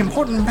so many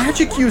important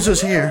magic users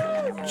here.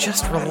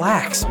 Just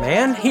relax,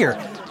 man. Here,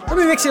 let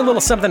me mix you a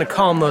little something to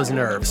calm those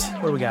nerves.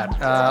 What do we got?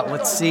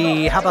 Let's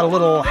see. How about a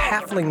little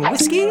halfling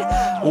whiskey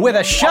with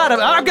a shot of...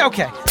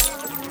 Okay.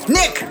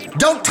 Nick,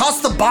 don't toss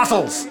the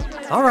bottles.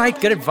 All right,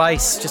 good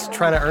advice. Just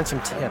trying to earn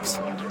some tips.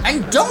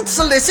 And don't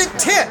solicit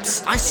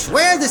tips. I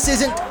swear this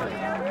isn't...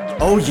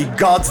 Oh, ye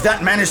gods,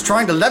 that man is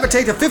trying to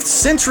levitate a 5th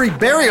century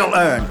burial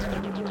urn.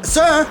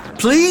 Sir,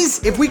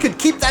 please, if we could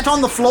keep that on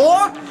the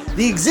floor?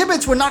 The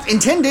exhibits were not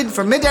intended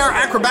for mid-air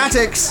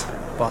acrobatics.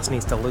 Boss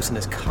needs to loosen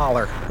his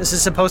collar. This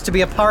is supposed to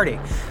be a party.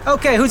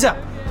 Okay, who's up?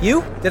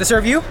 You? Did I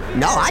serve you?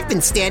 No, I've been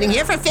standing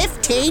here for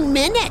 15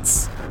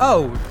 minutes.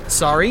 Oh,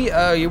 sorry.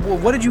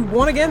 What did you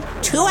want again?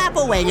 2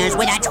 apple wingers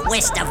with a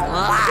twist of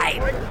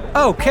lime.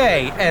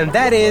 Okay, and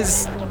that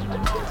is...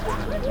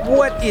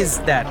 What is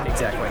that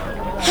exactly?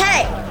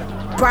 Hey,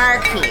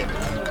 barkeep.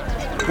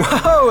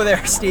 Whoa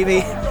there,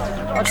 Stevie.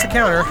 Watch the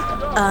counter.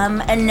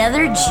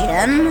 Another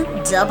gin,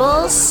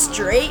 double,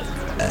 straight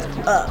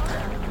up.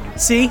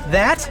 See,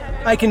 that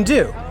I can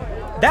do.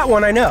 That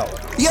one I know.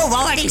 You've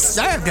already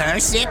served her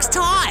 6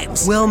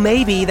 times. Well,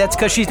 maybe that's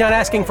because she's not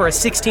asking for a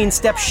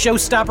 16-step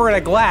showstopper in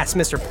a glass,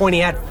 Mr. Pointy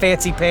Hat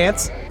Fancy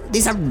Pants.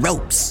 These are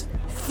ropes.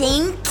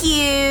 Thank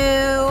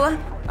you.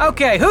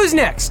 Okay, who's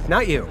next?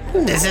 Not you.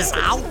 This is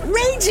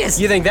outrageous.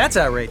 You think that's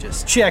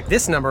outrageous? Check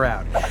this number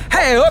out.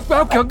 Hey,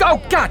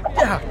 oh God.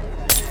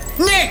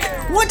 Nick,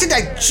 what did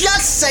I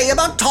just say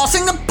about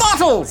tossing the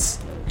bottles?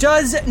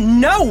 Does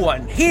no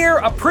one here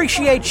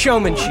appreciate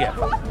showmanship?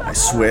 I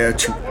swear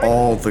to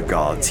all the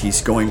gods, he's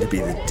going to be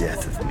the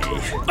death of me.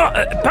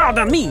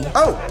 Pardon me.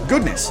 Oh,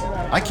 goodness.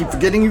 I keep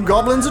forgetting you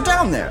goblins are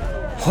down there.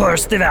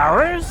 Horse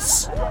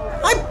devourers?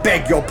 I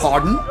beg your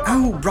pardon.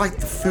 Oh, right,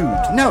 the food.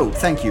 No,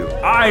 thank you.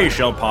 I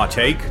shall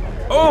partake.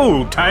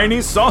 Oh,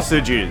 tiny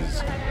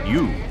sausages.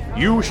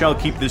 You shall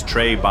keep this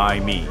tray by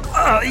me.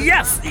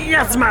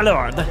 Yes, my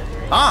lord.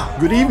 Ah,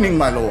 good evening,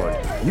 my lord.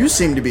 You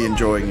seem to be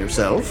enjoying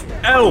yourself.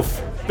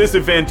 Elf, this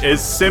event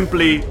is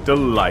simply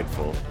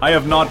delightful. I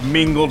have not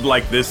mingled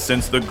like this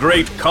since the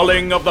great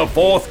culling of the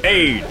 4th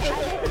Age.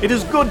 It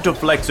is good to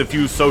flex a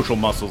few social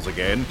muscles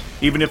again,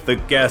 even if the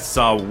guests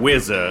are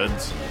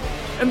wizards.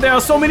 And there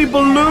are so many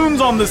balloons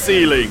on the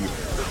ceiling.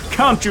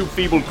 Can't you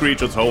feeble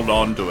creatures hold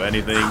on to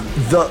anything?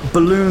 The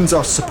balloons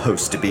are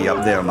supposed to be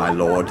up there, my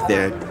lord.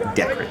 They're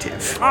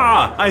decorative.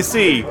 Ah, I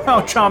see.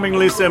 How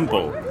charmingly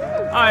simple.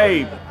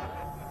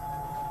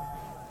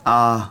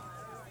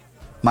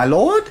 My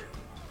lord?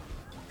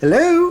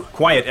 Hello?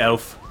 Quiet,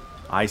 elf.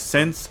 I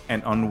sense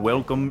an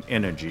unwelcome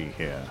energy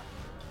here.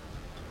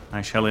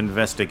 I shall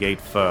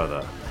investigate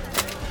further.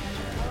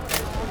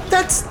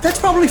 That's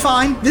probably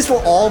fine. This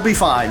will all be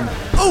fine.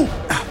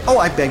 Oh,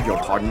 I beg your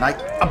pardon.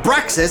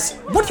 Abraxas,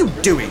 what are you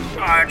doing?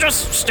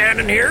 Just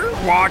standing here,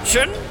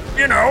 watching,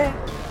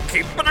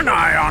 keeping an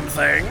eye on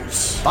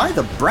things. By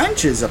the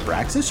branches,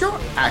 Abraxas, you're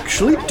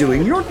actually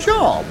doing your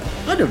job.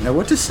 I don't know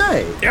what to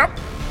say. Yep.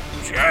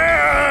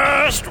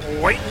 Just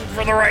waiting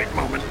for the right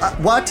moment.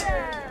 What?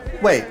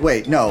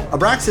 Wait, no.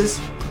 Abraxas,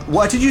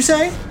 what did you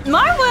say?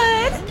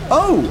 Marwood!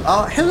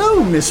 Oh,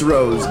 hello, Miss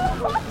Rose.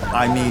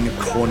 I mean,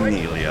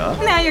 Cornelia.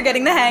 Now you're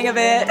getting the hang of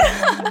it.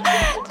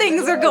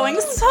 Things are going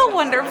so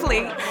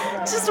wonderfully.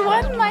 Just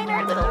one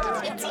minor little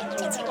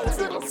teensy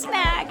little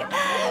snag.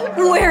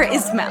 Where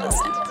is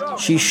Maleficent?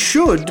 She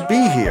should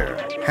be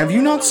here. Have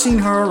you not seen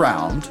her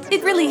around?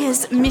 It really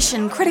is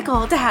mission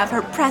critical to have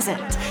her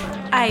present.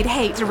 I'd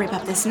hate to rip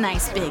up this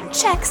nice big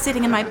check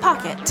sitting in my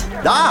pocket.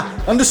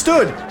 Ah,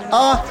 understood.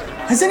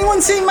 Has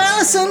anyone seen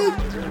Malison?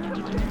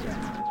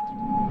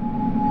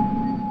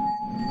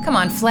 Come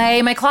on,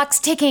 Flay, my clock's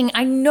ticking.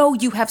 I know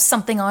you have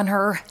something on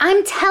her.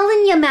 I'm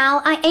telling you,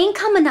 Mal, I ain't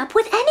coming up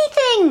with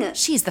anything.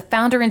 She's the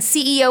founder and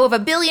CEO of a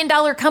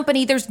billion-dollar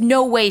company. There's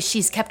no way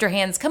she's kept her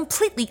hands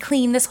completely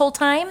clean this whole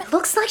time.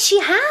 Looks like she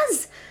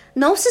has.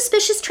 No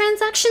suspicious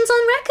transactions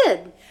on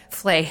record.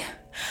 Flay,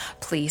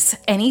 please,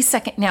 any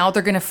second now,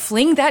 they're gonna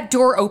fling that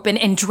door open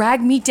and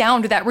drag me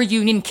down to that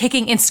reunion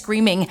kicking and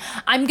screaming.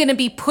 I'm gonna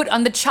be put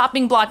on the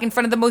chopping block in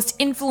front of the most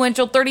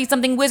influential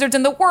 30-something wizards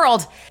in the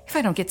world. If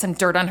I don't get some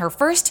dirt on her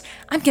first,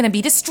 I'm gonna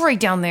be destroyed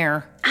down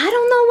there. I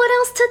don't know what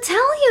else to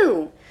tell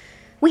you.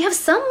 We have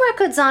some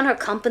records on her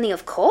company,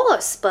 of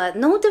course, but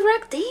no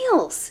direct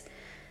deals.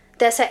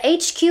 There's a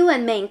HQ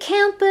and main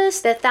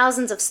campus, there are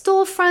thousands of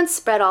storefronts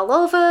spread all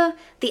over,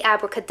 the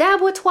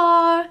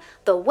abracadabratoire,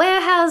 the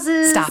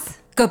warehouses... Stop.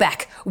 Go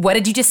back. What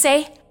did you just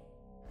say?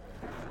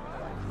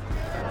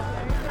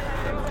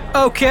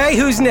 Okay,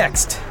 who's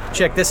next?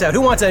 Check this out.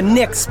 Who wants a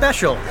Nick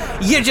special?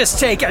 You just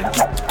take a...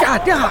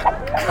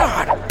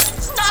 God.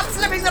 Stop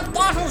flipping the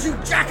bottles, you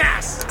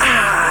jackass!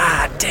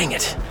 Ah, dang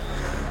it.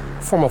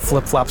 Formal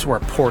flip-flops were a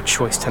poor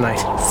choice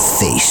tonight.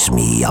 Face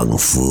me, young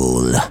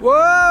fool.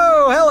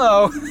 Whoa,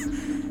 hello.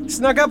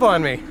 Snuck up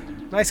on me.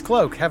 Nice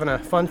cloak. Having a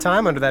fun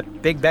time under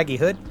that big baggy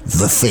hood?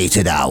 The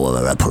fated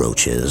hour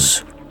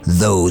approaches.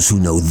 Those who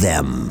know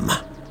them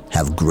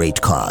have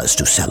great cause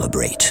to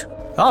celebrate.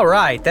 All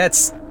right,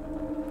 that's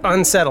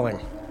unsettling.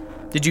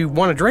 Did you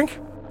want a drink?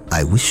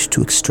 I wish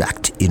to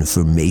extract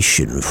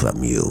information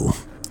from you.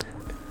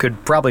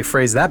 Could probably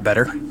phrase that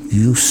better.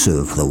 You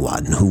serve the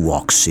one who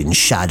walks in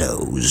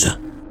shadows.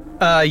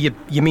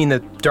 You mean the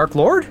Dark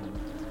Lord?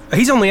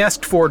 He's only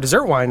asked for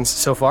dessert wines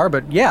so far,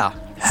 but yeah.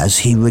 Has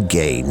he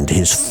regained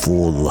his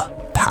full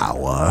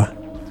power?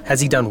 Has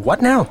he done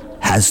what now?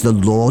 Has the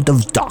Lord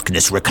of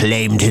Darkness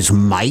reclaimed his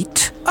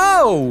might?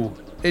 Oh,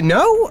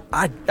 no?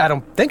 I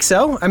don't think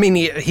so. I mean,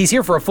 he's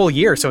here for a full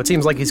year, so it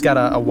seems like he's got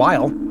a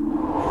while.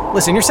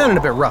 Listen, you're sounding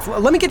a bit rough.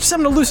 Let me get you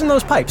something to loosen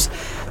those pipes.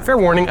 Fair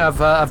warning,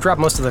 I've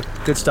dropped most of the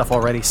good stuff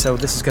already, so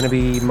this is going to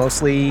be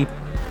mostly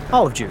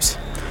olive juice.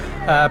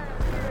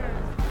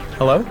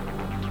 Hello?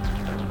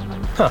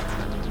 Huh.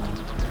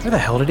 Where the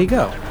hell did he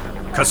go?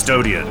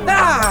 Custodian.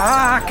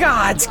 Ah,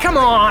 gods, come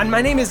on.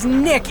 My name is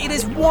Nick. It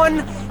is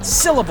one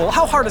syllable.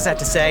 How hard is that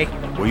to say?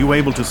 Were you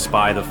able to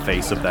spy the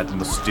face of that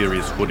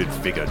mysterious hooded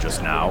figure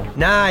just now?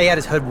 Nah, he had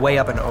his hood way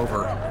up and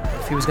over.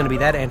 If he was going to be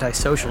that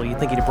antisocial, you'd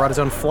think he'd have brought his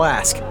own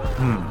flask.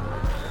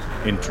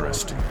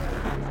 Interesting.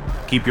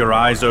 Keep your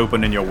eyes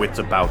open and your wits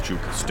about you,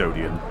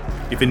 Custodian.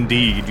 If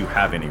indeed you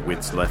have any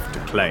wits left to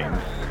claim.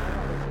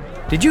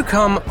 Did you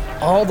come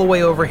all the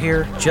way over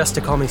here just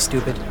to call me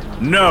stupid?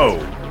 No!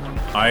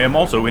 I am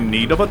also in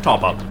need of a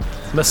top-up.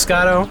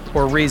 Moscato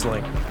or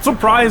Riesling?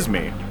 Surprise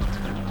me.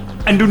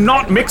 And do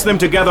not mix them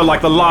together like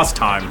the last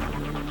time.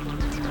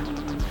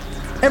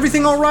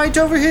 Everything all right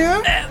over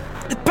here?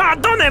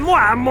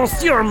 Pardonnez-moi,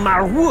 Monsieur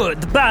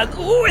Marwood, but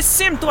we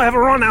seem to have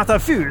run out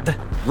of food.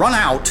 Run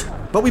out?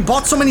 But we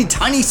bought so many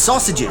tiny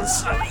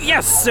sausages.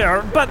 Yes,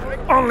 sir, but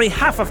only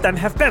half of them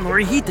have been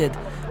reheated.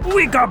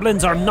 We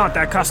goblins are not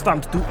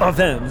accustomed to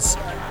ovens.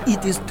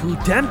 It is too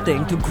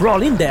tempting to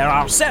crawl in there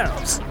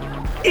ourselves.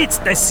 It's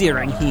the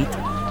searing heat.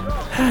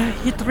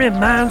 It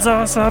reminds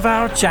us of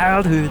our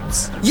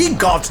childhoods. Ye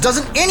gods,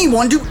 doesn't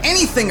anyone do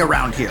anything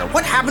around here?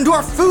 What happened to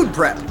our food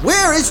prep?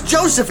 Where is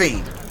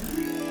Josephine?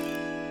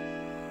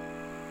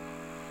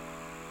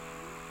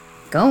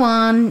 Go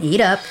on, eat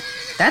up.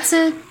 That's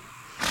it.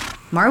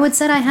 Marwood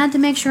said I had to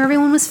make sure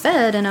everyone was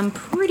fed, and I'm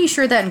pretty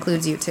sure that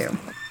includes you too.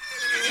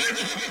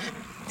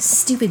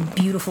 Stupid,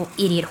 beautiful,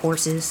 idiot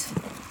horses.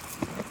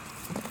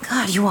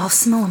 God, you all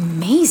smell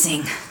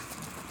amazing.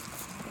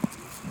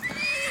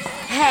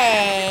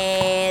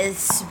 Hey,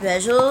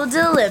 special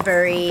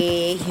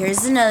delivery.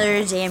 Here's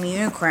another damn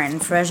unicorn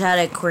fresh out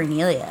of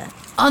Cornelia.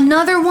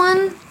 Another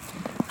one?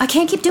 I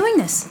can't keep doing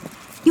this.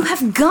 You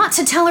have got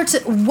to tell her to...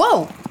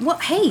 Whoa!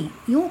 What? Hey,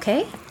 you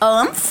okay?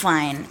 Oh, I'm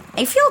fine.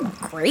 I feel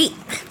great.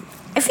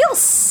 I feel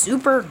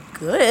super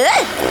good.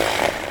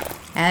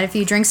 Had a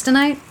few drinks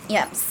tonight?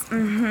 Yes.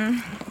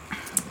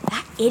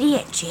 That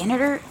idiot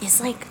janitor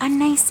is like a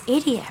nice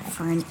idiot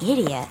for an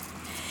idiot.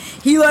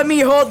 He let me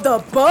hold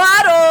the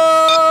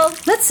bottle!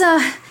 Let's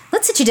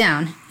sit you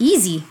down.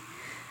 Easy.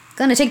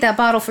 Gonna take that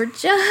bottle for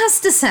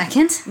just a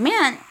second.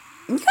 Man,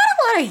 you got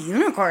a lot of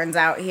unicorns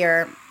out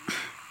here.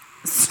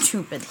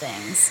 Stupid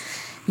things.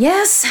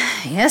 Yes,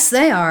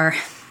 they are.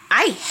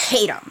 I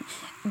hate them.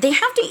 They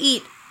have to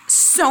eat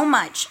so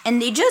much, and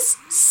they just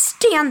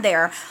stand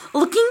there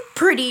looking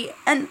pretty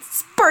and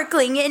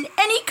sparkling in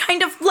any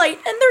kind of light,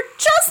 and they're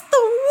just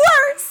the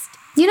worst.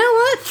 You know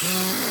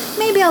what?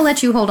 Maybe I'll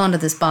let you hold on to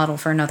this bottle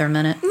for another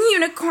minute.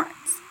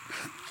 Unicorns.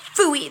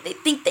 Phooey, they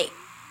think they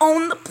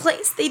own the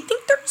place. They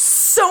think they're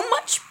so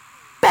much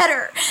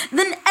better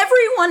than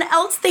everyone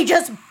else. They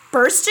just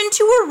burst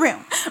into a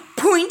room,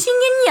 pointing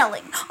and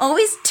yelling,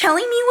 always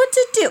telling me what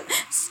to do.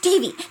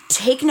 Stevie,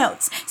 take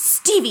notes.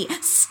 Stevie,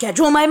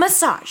 schedule my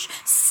massage.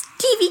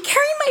 Stevie,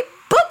 carry my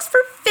books for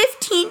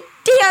 15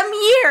 damn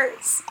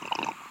years.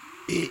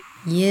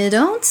 You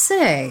don't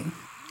say.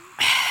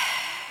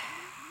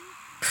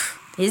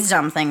 These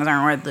dumb things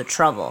aren't worth the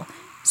trouble.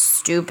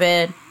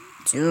 Stupid,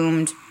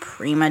 doomed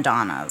prima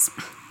donnas.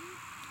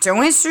 Don't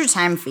waste your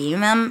time feeding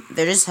them.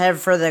 They're just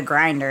headed for the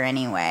grinder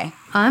anyway.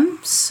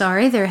 I'm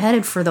sorry, they're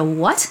headed for the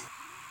what?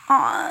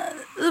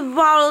 The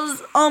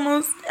bottle's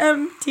almost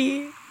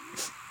empty.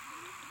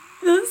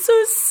 That's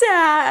so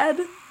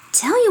sad.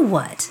 Tell you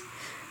what,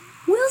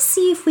 we'll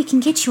see if we can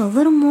get you a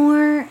little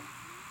more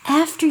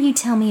after you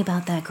tell me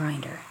about that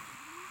grinder.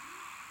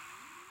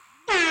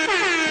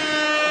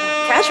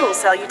 Casual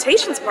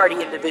salutations, party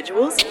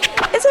individuals.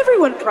 Is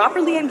everyone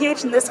properly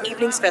engaged in this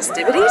evening's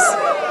festivities?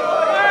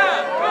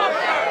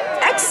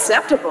 Excellent.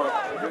 Unacceptable.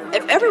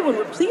 If everyone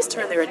would please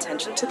turn their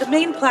attention to the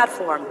main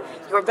platform,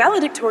 your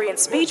valedictorian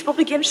speech will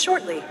begin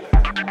shortly.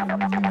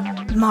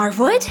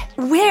 Marwood,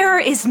 where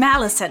is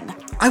Malison?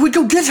 I would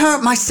go get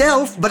her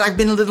myself, but I've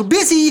been a little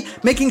busy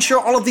making sure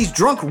all of these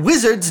drunk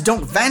wizards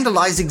don't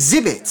vandalize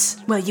exhibits.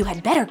 Well, you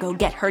had better go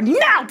get her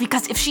now,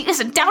 because if she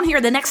isn't down here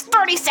in the next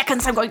 30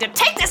 seconds, I'm going to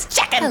take this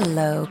chicken!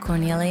 Hello,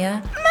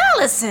 Cornelia.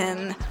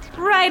 Malison!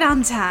 Right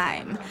on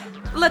time.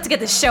 Let's get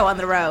this show on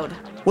the road.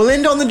 We'll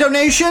end on the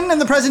donation and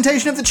the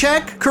presentation of the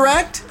check,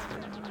 correct?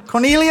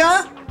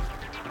 Cornelia?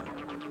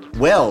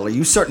 Well,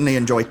 you certainly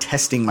enjoy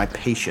testing my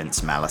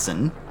patience,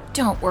 Malison.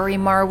 Don't worry,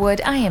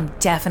 Marwood. I am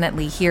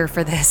definitely here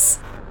for this.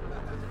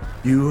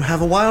 You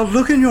have a wild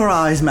look in your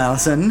eyes,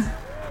 Malison.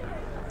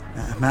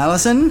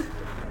 Malison?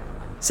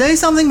 Say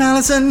something,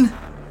 Malison.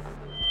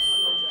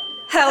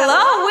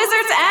 Hello,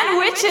 wizards and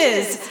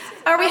witches!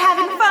 Are we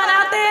having fun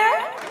out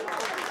there?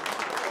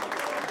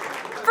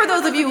 For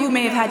those of you who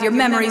may have had your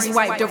memories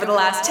wiped over the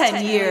last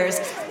 10 years,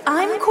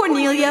 I'm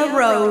Cornelia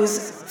Rose,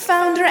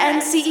 founder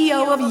and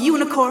CEO of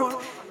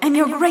Unicorp, and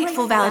your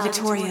grateful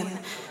valedictorian.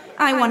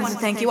 I wanted to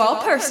thank you all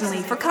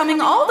personally for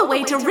coming all the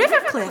way to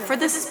Rivercliff for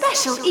this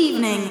special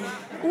evening.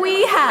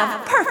 We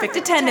have perfect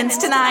attendance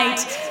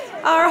tonight.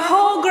 Our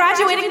whole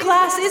graduating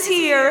class is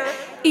here.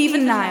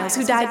 Even Niles,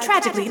 who died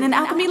tragically in an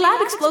alchemy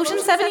lab explosion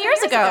 7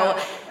 years ago.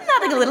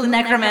 Nothing a little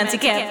necromancy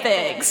can't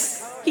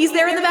fix. He's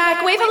there in the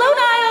back. Wave hello,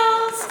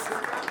 Niles!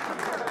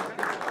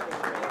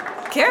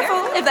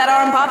 Careful, if that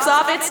arm pops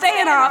off, it's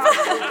staying off.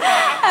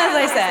 As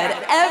I said,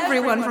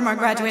 everyone from our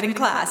graduating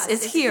class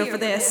is here for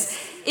this,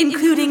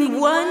 including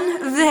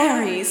one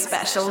very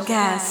special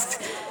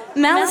guest.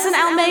 Malison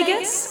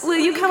Almagus, will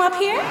you come up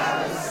here?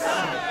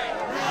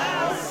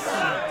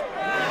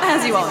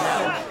 As you all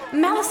know,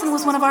 Malison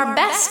was one of our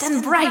best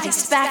and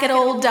brightest back at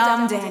old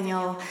Dom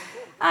Daniel.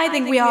 I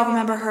think we all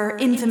remember her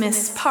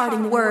infamous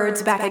parting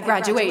words back at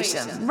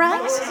graduation,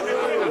 right?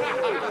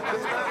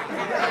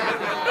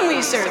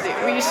 We sure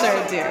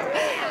do.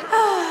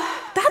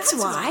 That's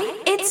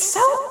why it's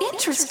so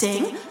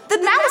interesting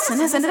that Malison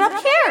has ended up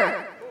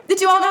here.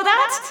 Did you all know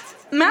that?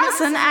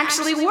 Malison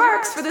actually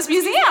works for this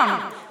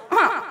museum.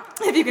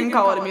 If you can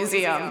call it a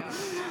museum.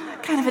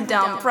 Kind of a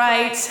dump,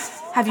 right?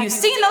 Have you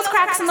seen those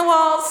cracks in the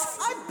walls?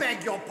 I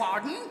beg your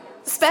pardon?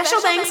 Special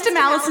thanks to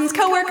Malison's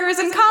coworkers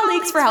and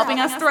colleagues for helping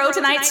us throw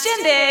tonight's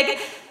shindig.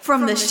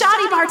 From the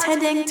shoddy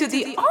bartending to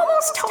the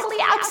almost totally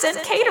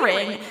absent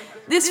catering.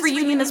 This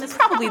reunion is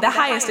probably the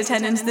highest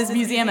attendance this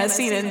museum has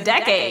seen in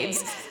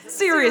decades.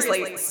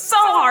 Seriously, so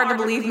hard to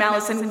believe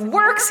Malison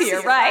works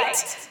here, right?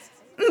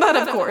 But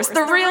of course,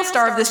 the real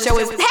star of this show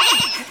is... Hey!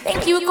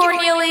 Thank you,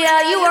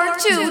 Cornelia. You are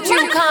too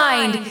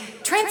kind.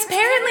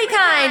 Transparently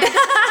kind.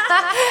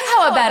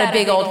 How about a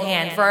big old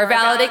hand for our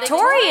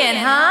valedictorian,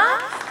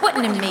 huh? What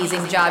an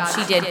amazing job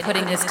she did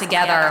putting this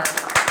together.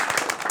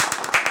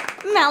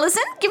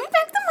 Malison, give me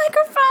back the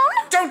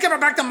microphone. Don't give her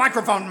back the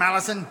microphone,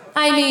 Malison.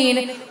 I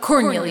mean,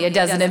 Cornelia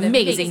does an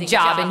amazing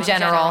job in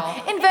general.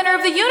 Inventor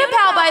of the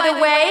Unipal, by the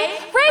way.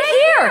 Right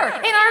here,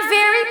 in our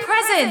very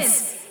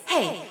presence.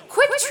 Hey,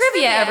 quick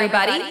trivia,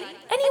 everybody.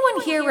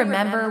 Anyone here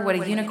remember what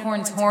a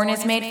unicorn's horn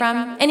is made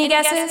from? Any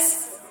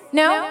guesses?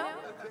 No?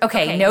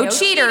 Okay, no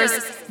cheaters.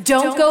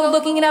 Don't go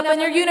looking it up on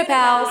your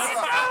Unipals.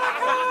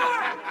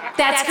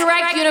 That's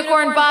correct,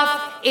 Unicorn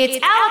Buff. It's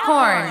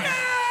alicorn.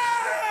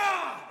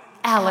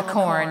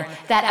 Alicorn,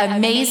 that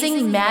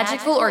amazing,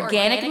 magical,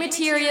 organic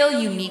material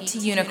unique to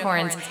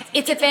unicorns.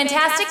 It's a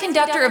fantastic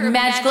conductor of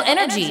magical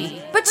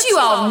energy. But you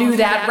all knew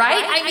that,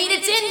 right? I mean,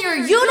 it's in your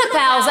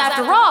Unipals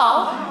after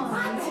all.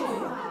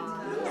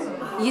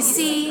 You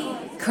see,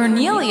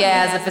 Cornelia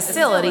has a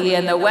facility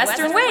in the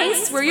Western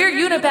Wastes where your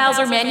Unipals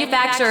are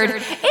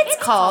manufactured. It's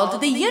called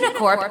the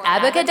Unicorp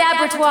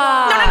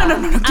Abacadabratoire.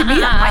 No. Give me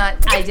that.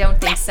 I don't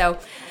think so.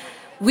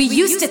 We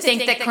used to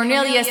think that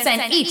Cornelia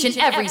sent each and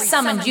every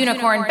summoned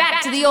unicorn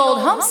back to the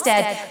old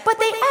homestead, but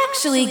they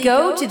actually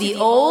go to the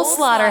old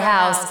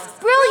slaughterhouse.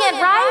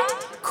 Brilliant, right?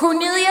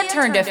 Cornelia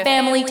turned a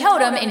family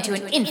totem into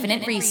an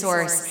infinite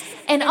resource.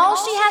 And all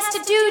she has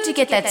to do to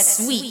get that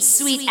sweet,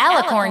 sweet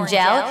alicorn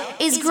gel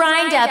is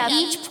grind up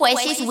each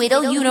precious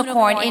little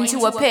unicorn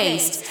into a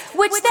paste,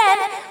 which then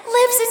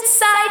lives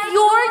inside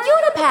your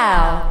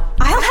Unipal.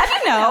 I'll have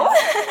you know,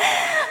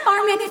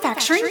 our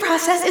manufacturing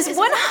process is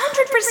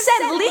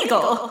 100%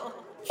 legal.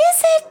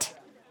 Is it?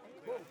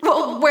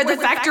 Well, where the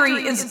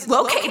factory is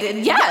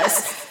located,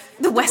 yes.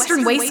 The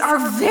Western Wastes are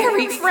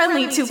very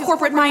friendly to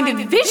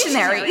corporate-minded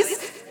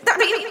visionaries. I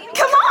mean,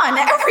 come on,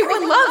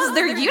 everyone loves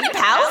their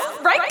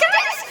Unipals, right,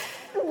 guys?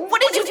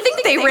 What did you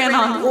think they ran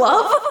on,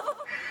 love?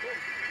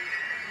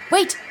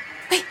 Wait,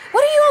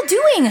 what are you all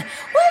doing?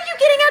 Why are you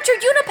getting out your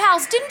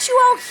Unipals? Didn't you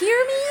all hear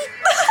me?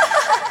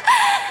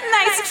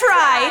 Nice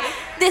try.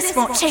 This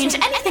won't change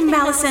anything,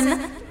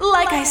 Malison.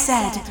 Like I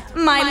said,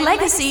 my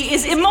legacy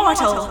is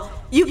immortal.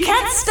 You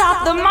can't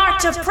stop the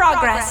march of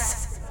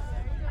progress.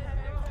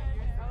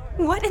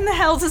 What in the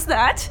hell is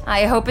that?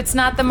 I hope it's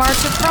not the march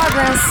of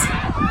progress.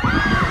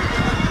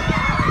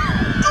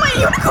 My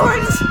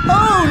unicorns!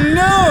 Oh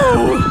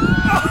no!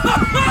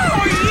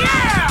 Oh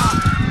yeah!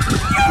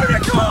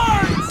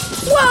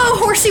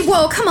 Horsey,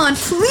 whoa, come on,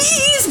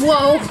 please,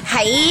 whoa.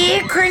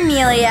 Hi,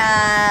 Cornelia.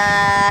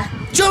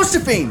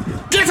 Josephine,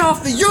 get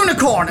off the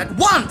unicorn at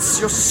once!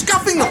 You're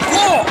scuffing the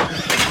floor!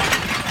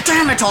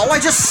 Damn it all, I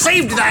just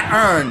saved that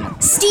urn!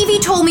 Stevie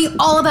told me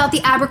all about the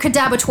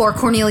abracadabrator,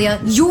 Cornelia.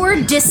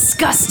 You're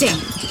disgusting.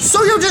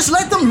 So you'll just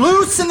let them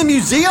loose in the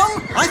museum?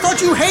 I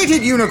thought you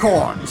hated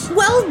unicorns.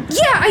 Well,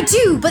 yeah, I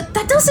do, but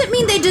that doesn't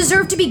mean they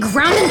deserve to be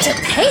ground into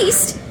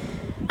paste.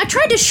 I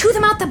tried to shoo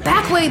them out the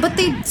back way, but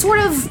they sort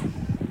of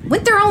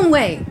went their own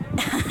way.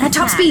 At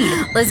top speed.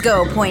 Let's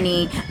go,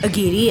 Pointy.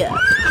 Giddy up.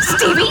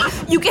 Stevie,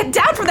 you get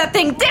down from that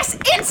thing this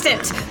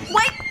instant!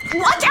 Wait,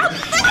 watch out!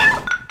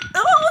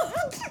 Oh!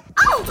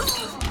 Oh!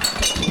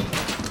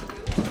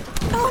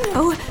 Oh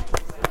no.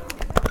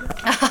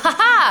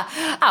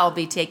 I'll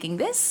be taking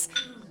this.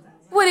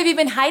 What have you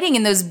been hiding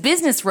in those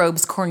business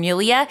robes,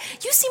 Cornelia?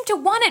 You seem to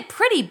want it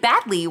pretty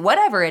badly,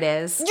 whatever it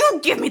is. You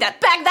give me that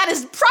bag, that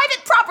is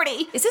private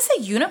property! Is this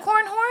a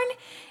unicorn horn?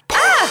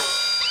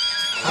 Ah!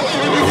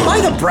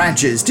 By the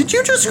branches, did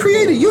you just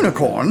create a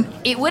unicorn?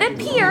 It would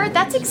appear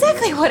that's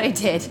exactly what I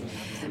did.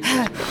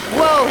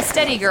 Whoa,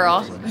 steady,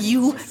 girl.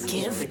 You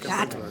give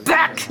that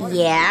back!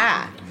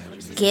 Yeah.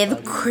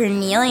 Give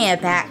Cornelia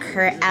back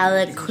her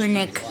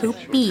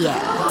alicornucopia.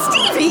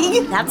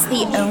 Stevie! That's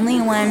the only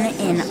one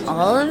in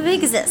all of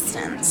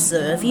existence. So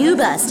if you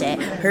bust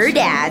it, her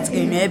dad's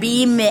gonna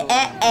be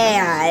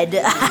mad.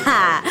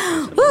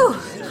 Whew.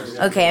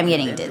 Okay, I'm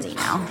getting dizzy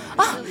now.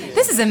 Oh,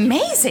 this is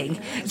amazing.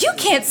 You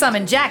can't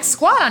summon Jack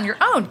Squat on your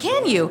own,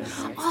 can you?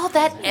 All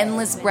that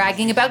endless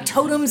bragging about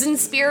totems and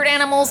spirit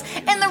animals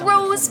and the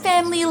Rose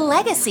family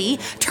legacy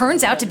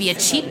turns out to be a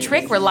cheap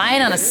trick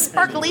relying on a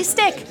sparkly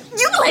stick.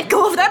 You let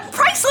go of that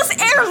priceless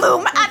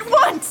heirloom at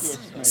once!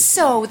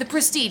 So, the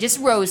prestigious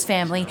Rose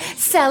family,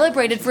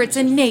 celebrated for its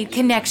innate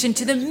connection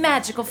to the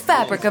magical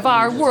fabric of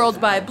our world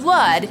by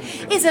blood,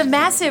 is a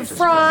massive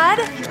fraud.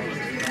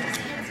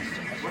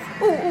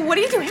 What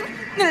are you doing?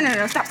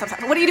 No, stop.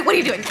 What are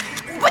you doing?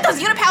 Put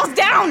those unipals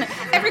down!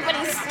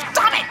 Everybody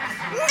stop it!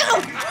 No,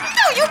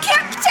 you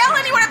can't tell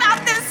anyone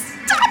about this!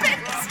 Stop it!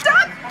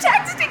 Stop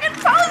texting and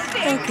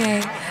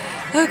posting!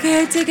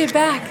 Okay, I take it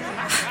back.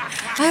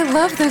 I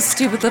love those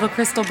stupid little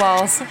crystal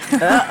balls.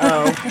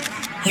 Uh-oh.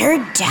 Your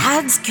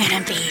dad's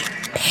gonna be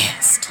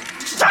pissed.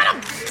 Shut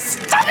up!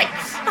 Stop it!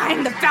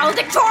 I'm the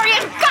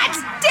valedictorian! God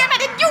damn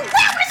it, and you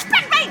will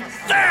respect me!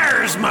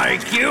 There's my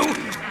cue!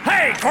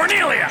 Hey,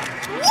 Cornelia!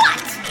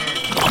 What?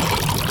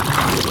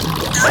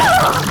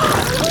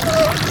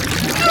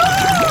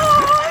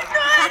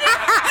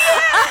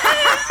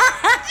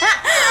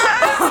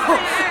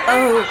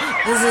 Oh,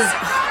 this is...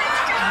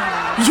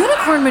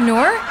 Unicorn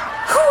manure?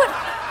 Who?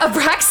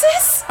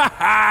 Abraxas?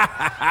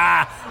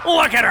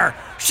 Look at her!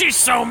 She's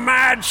so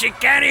mad she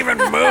can't even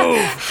move!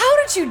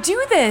 How did you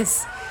do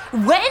this?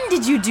 When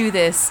did you do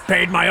this?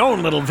 Paid my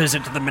own little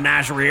visit to the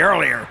menagerie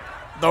earlier.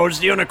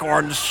 Those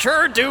unicorns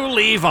sure do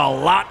leave a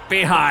lot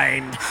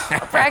behind.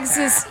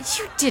 Abraxas,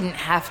 you didn't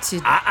have to...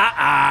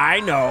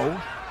 I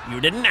know. You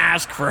didn't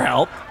ask for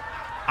help.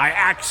 I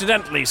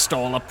accidentally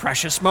stole a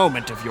precious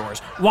moment of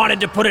yours. Wanted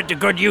to put it to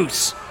good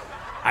use.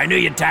 I knew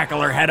you'd tackle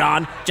her head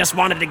on. Just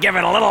wanted to give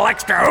it a little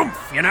extra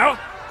oomph, you know?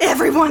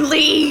 Everyone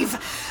leave!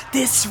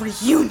 This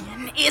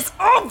reunion is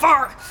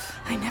over!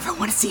 I never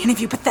want to see any of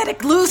you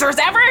pathetic losers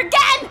ever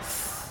again!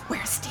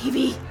 Where's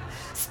Stevie?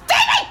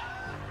 Stevie!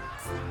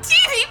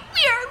 Stevie,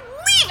 we are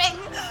leaving!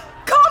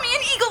 Call me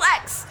an Eagle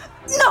X!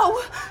 No,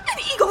 an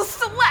Eagle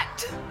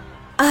Select!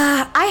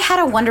 I had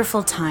a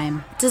wonderful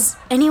time. Does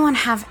anyone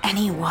have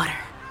any water?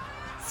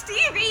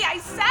 Stevie, I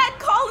said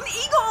call an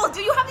Eagle!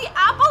 Do you have the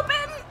app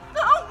open?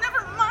 Oh,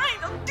 never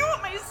mind, I'll do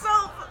it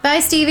myself! Bye,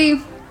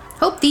 Stevie.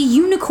 Hope the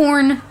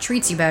unicorn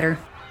treats you better.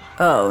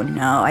 Oh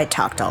no, I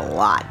talked a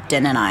lot,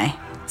 didn't I?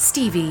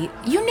 Stevie,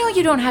 you know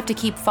you don't have to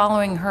keep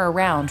following her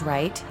around,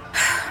 right?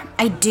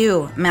 I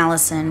do,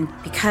 Malison,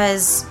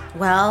 because,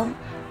 well,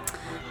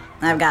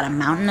 I've got a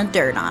mountain of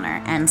dirt on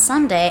her, and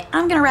someday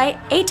I'm gonna write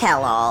a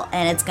tell-all,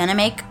 and it's gonna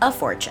make a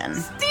fortune.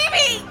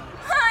 Stevie!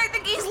 I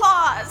think he's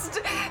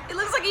lost. It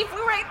looks like he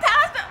flew right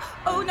past him.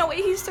 Oh, no,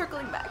 wait, he's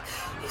circling back.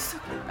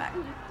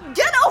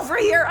 Get over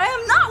here! I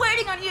am not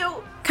waiting on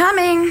you!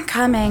 Coming.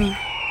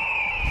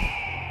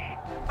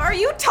 Are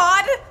you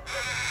Todd?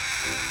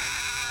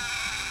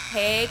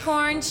 Hey,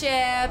 Corn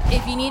Chip,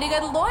 if you need a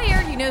good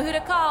lawyer, you know who to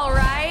call,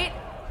 right?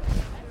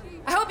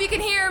 I hope you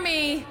can hear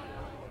me.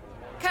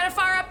 Kind of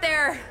far up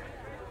there.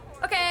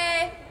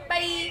 Okay,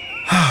 bye.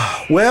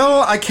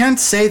 Well, I can't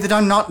say that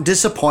I'm not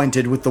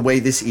disappointed with the way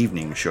this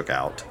evening shook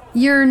out.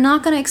 You're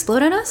not gonna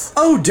explode at us?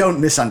 Oh, don't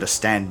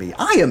misunderstand me.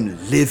 I am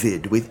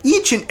livid with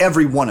each and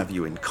every one of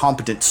you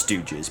incompetent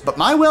stooges, but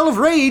my well of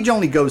rage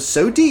only goes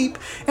so deep,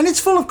 and it's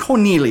full of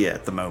Cornelia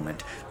at the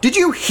moment. Did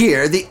you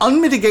hear the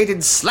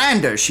unmitigated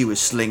slander she was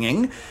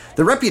slinging?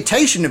 The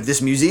reputation of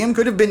this museum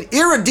could have been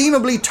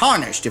irredeemably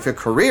tarnished if her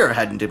career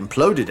hadn't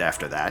imploded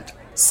after that.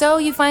 So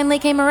you finally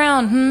came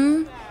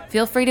around,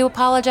 Feel free to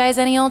apologize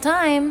any old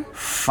time.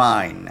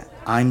 Fine.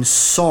 I'm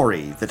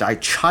sorry that I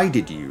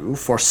chided you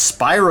for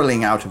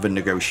spiraling out of a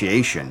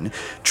negotiation,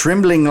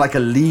 trembling like a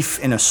leaf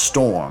in a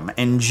storm,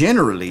 and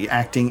generally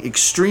acting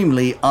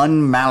extremely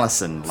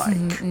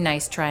un-Malison-like.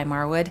 Nice try,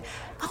 Marwood.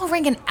 I'll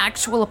wring an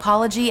actual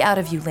apology out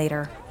of you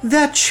later.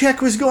 That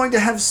check was going to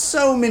have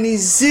so many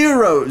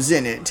zeros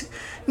in it.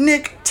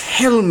 Nick,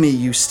 tell me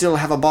you still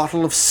have a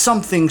bottle of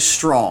something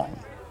strong.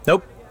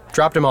 Nope.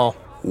 Dropped them all.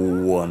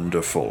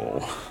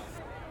 Wonderful.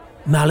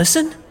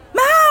 Malison?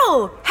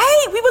 Mal!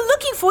 Hey, we were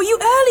looking for you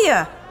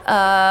earlier.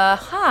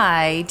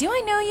 Hi. Do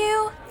I know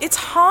you? It's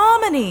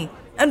Harmony.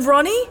 And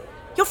Ronnie?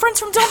 Your friends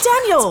from Don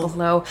Daniel. It's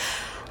below.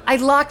 I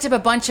locked up a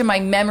bunch of my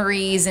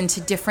memories into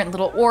different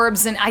little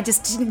orbs, and I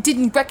just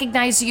didn't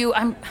recognize you.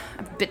 I'm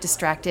a bit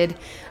distracted.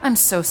 I'm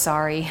so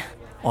sorry.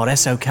 Oh,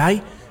 that's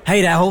okay.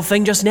 Hey, that whole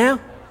thing just now?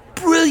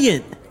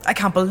 Brilliant! I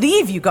can't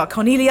believe you got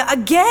Cornelia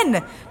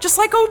again. Just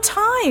like old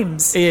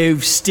times.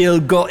 You've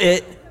still got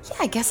it? Yeah,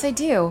 I guess I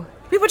do.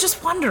 We were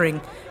just wondering,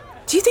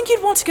 do you think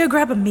you'd want to go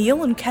grab a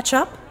meal and catch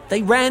up?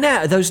 They ran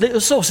out of those little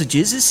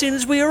sausages as soon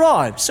as we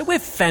arrived, so we're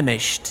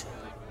famished.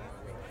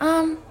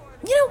 You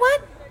know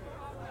what?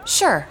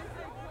 Sure.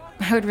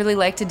 I would really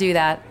like to do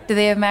that. Do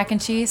they have mac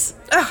and cheese?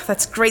 Oh,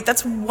 that's great.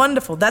 That's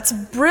wonderful. That's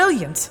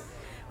brilliant.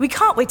 We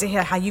can't wait to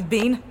hear how you've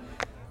been.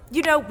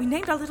 You know, we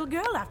named our little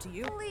girl after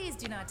you. Please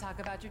do not talk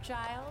about your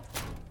child.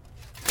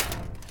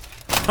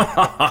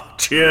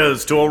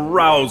 Cheers to a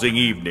rousing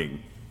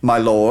evening. My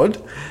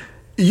lord,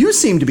 you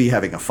seem to be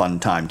having a fun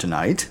time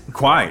tonight.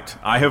 Quite.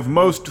 I have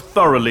most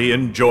thoroughly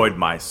enjoyed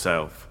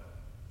myself.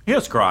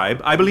 Here,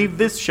 Scribe, I believe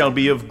this shall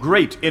be of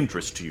great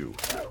interest to you.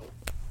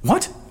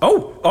 What?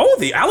 Oh,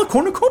 the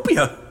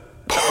Alicornucopia.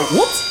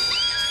 Whoops.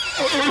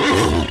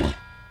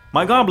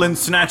 My goblin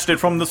snatched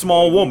it from the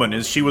small woman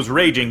as she was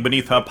raging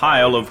beneath her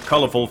pile of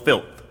colorful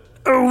filth.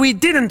 We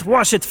didn't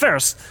wash it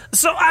first,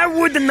 so I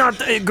would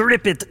not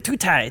grip it too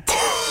tight.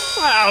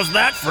 How's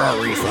that for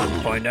a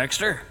refund,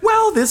 Poindexter?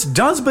 Well, this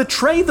does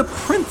betray the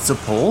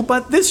principle,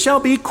 but this shall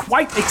be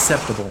quite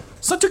acceptable.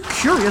 Such a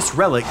curious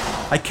relic.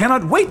 I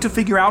cannot wait to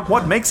figure out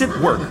what makes it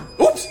work.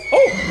 Oops!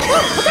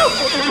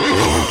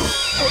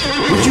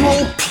 Would you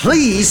all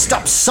please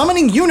stop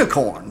summoning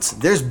unicorns?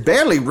 There's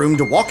barely room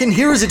to walk in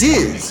here as it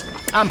is.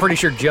 I'm pretty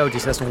sure Joe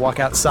just has to walk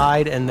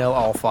outside and they'll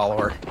all follow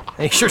her.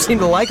 They sure seem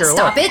to like her.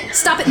 Stop it!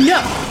 Stop it! No!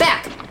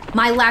 Back!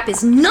 My lap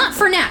is not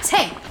for naps!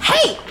 Hey!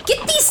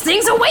 Get these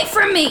things away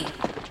from me!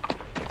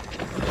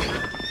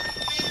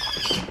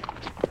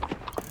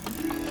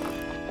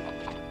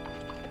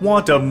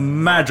 What a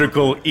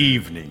magical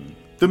evening.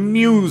 The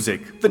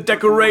music, the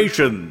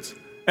decorations,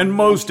 and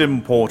most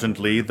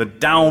importantly, the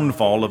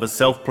downfall of a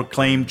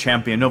self-proclaimed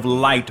champion of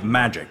light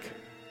magic.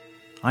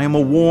 I am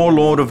a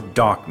warlord of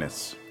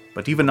darkness,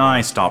 but even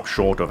I stop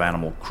short of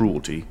animal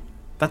cruelty.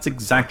 That's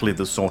exactly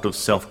the sort of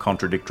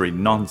self-contradictory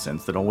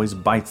nonsense that always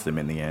bites them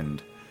in the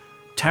end.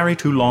 Tarry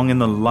too long in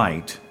the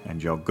light,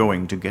 and you're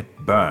going to get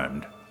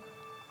burned.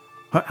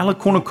 Her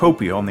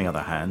Alicornucopia, on the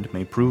other hand,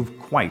 may prove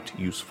quite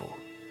useful.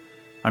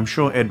 I'm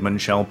sure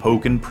Edmund shall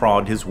poke and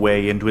prod his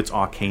way into its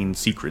arcane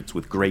secrets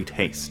with great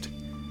haste.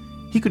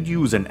 He could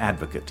use an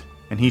advocate,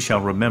 and he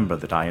shall remember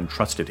that I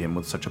entrusted him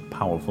with such a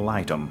powerful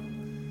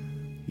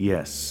item.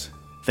 Yes,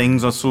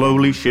 things are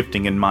slowly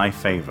shifting in my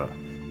favor.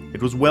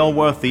 It was well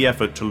worth the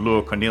effort to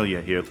lure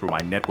Cornelia here through my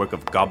network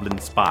of goblin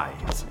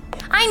spies.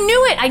 I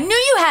knew it! I knew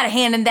you had a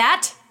hand in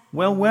that!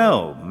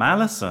 Well,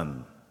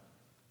 Malison.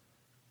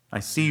 I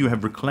see you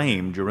have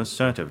reclaimed your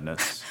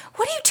assertiveness.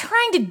 What are you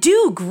trying to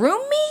do,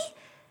 groom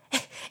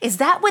me? Is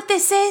that what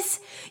this is?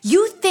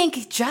 You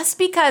think just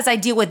because I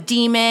deal with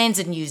demons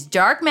and use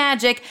dark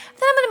magic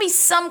that I'm gonna be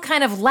some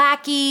kind of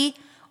lackey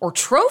or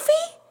trophy?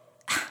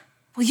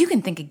 Well, you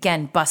can think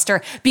again,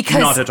 Buster, because...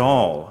 Not at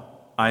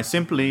all. I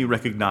simply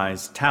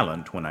recognize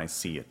talent when I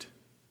see it.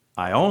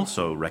 I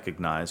also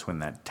recognize when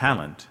that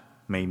talent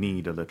may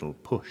need a little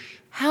push.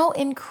 How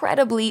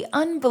incredibly,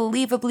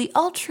 unbelievably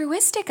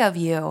altruistic of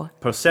you.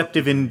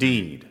 Perceptive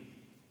indeed.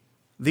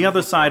 The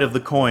other side of the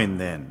coin,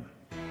 then.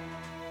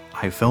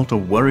 I felt a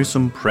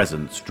worrisome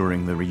presence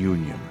during the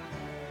reunion.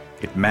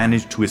 It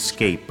managed to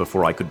escape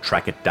before I could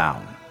track it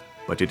down,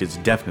 but it is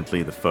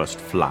definitely the first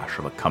flash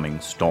of a coming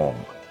storm.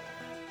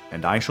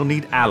 And I shall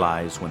need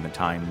allies when the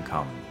time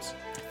comes.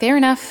 Fair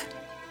enough.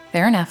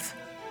 Fair enough.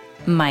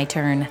 My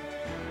turn.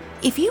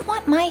 If you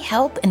want my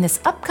help in this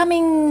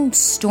upcoming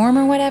storm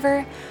or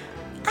whatever,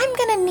 I'm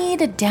gonna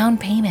need a down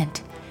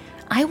payment.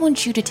 I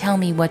want you to tell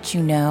me what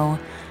you know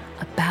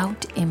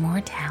about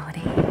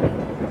immortality.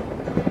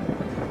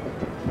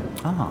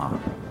 Ah,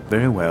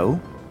 very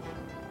well.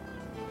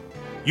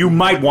 You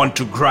might want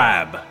to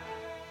grab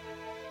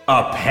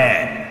a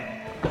pen.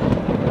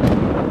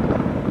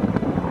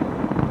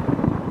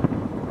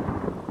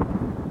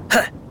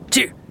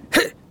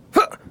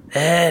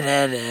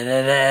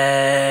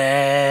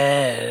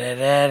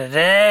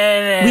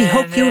 We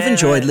hope you have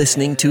enjoyed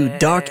listening to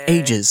Dark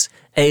Ages,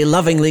 a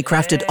lovingly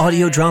crafted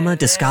audio drama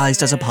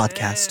disguised as a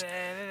podcast.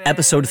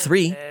 Episode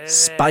 3,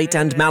 Spite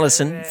and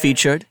Malison,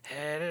 featured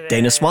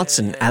Dana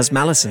Swanson as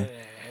Malison,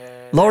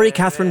 Laurie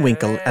Catherine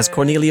Winkle as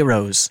Cornelia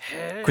Rose,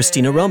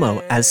 Christina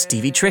Romo as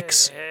Stevie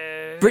Tricks,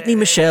 Brittany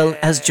Michelle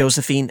as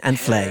Josephine and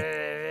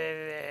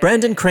Flay,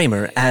 Brandon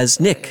Kramer as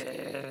Nick,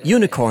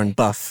 Unicorn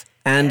Buff,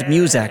 and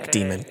Muzak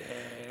Demon.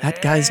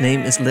 That guy's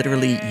name is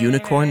literally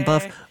Unicorn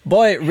Buff.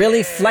 Boy,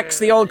 really flex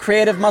the old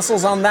creative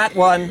muscles on that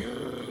one.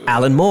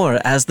 Alan Moore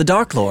as the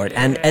Dark Lord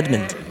and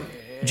Edmund,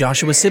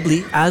 Joshua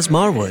Sibley as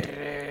Marwood,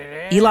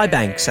 Eli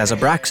Banks as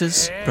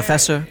Abraxas,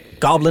 Professor,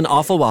 Goblin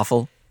Awful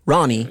Waffle,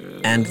 Ronnie,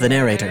 and the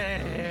narrator.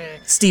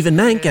 Stephen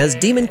Mank as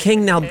Demon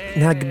King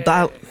Stephen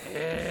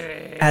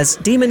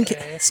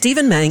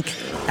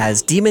Mank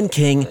as Demon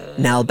King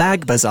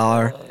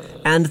Nalbagbazar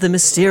and the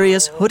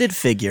mysterious hooded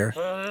figure.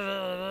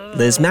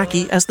 Liz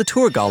Mackey as the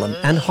Tour Golem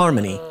and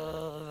Harmony.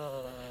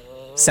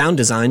 Sound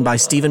design by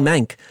Stephen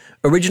Mank.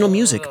 Original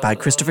music by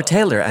Christopher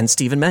Taylor and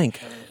Stephen Mank.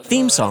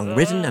 Theme song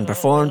written and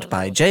performed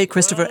by J.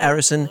 Christopher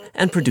Arison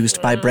and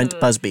produced by Brent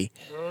Busby.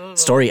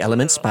 Story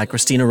elements by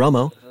Christina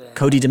Romo,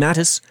 Cody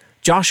DeMattis,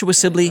 Joshua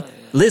Sibley,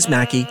 Liz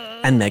Mackey,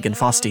 and Megan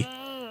Fosty.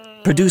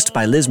 Produced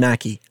by Liz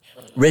Mackey.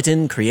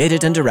 Written,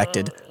 created, and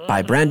directed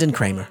by Brandon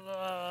Kramer.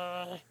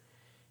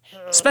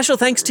 Special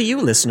thanks to you,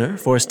 listener,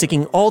 for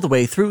sticking all the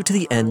way through to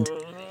the end.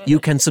 You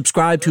can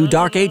subscribe to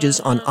Dark Ages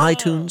on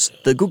iTunes,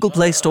 the Google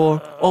Play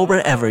Store, or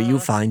wherever you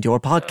find your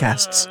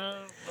podcasts.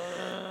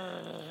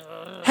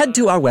 Head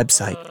to our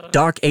website,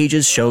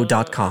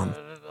 darkagesshow.com.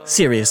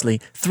 Seriously,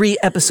 3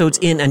 episodes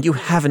in and you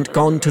haven't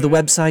gone to the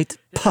website?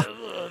 Puh.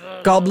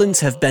 Goblins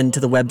have been to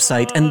the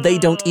website and they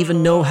don't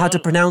even know how to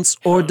pronounce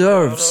hors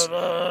d'oeuvres.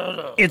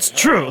 It's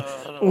true.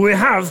 We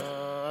have,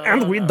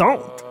 and we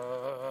don't.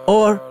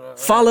 Or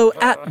follow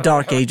at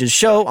Dark Ages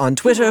Show on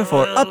Twitter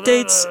for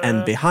updates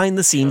and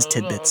behind-the-scenes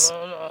tidbits.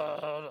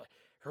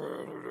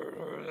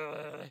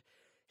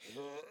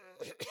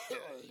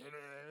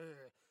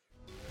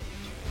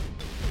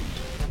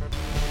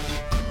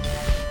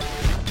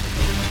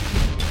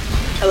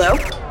 Hello?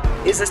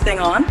 Is this thing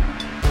on?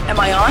 Am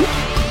I on?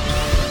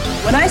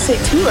 When I say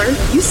tour,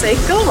 you say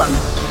golem.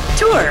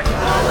 Tour.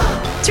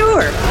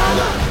 Tour.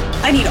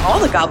 I need all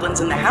the goblins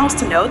in the house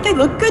to know they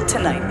look good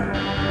tonight.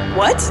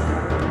 What?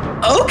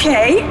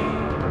 Okay.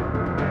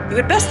 You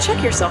had best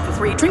check yourself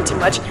before you drink too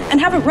much and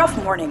have a rough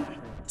morning.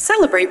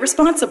 Celebrate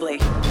responsibly.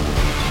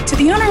 To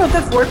the honor of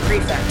the Fort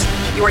Prefect,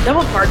 you are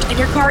double parked and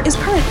your car is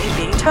currently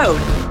being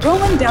towed,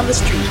 rolling down the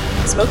street,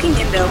 smoking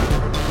Indo,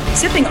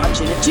 sipping on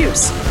gin and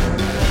juice.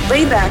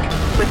 Laid back,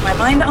 with my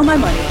mind on my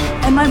money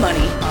and my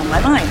money on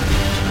my mind.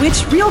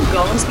 Which real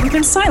golems move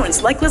in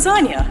silence like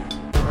lasagna.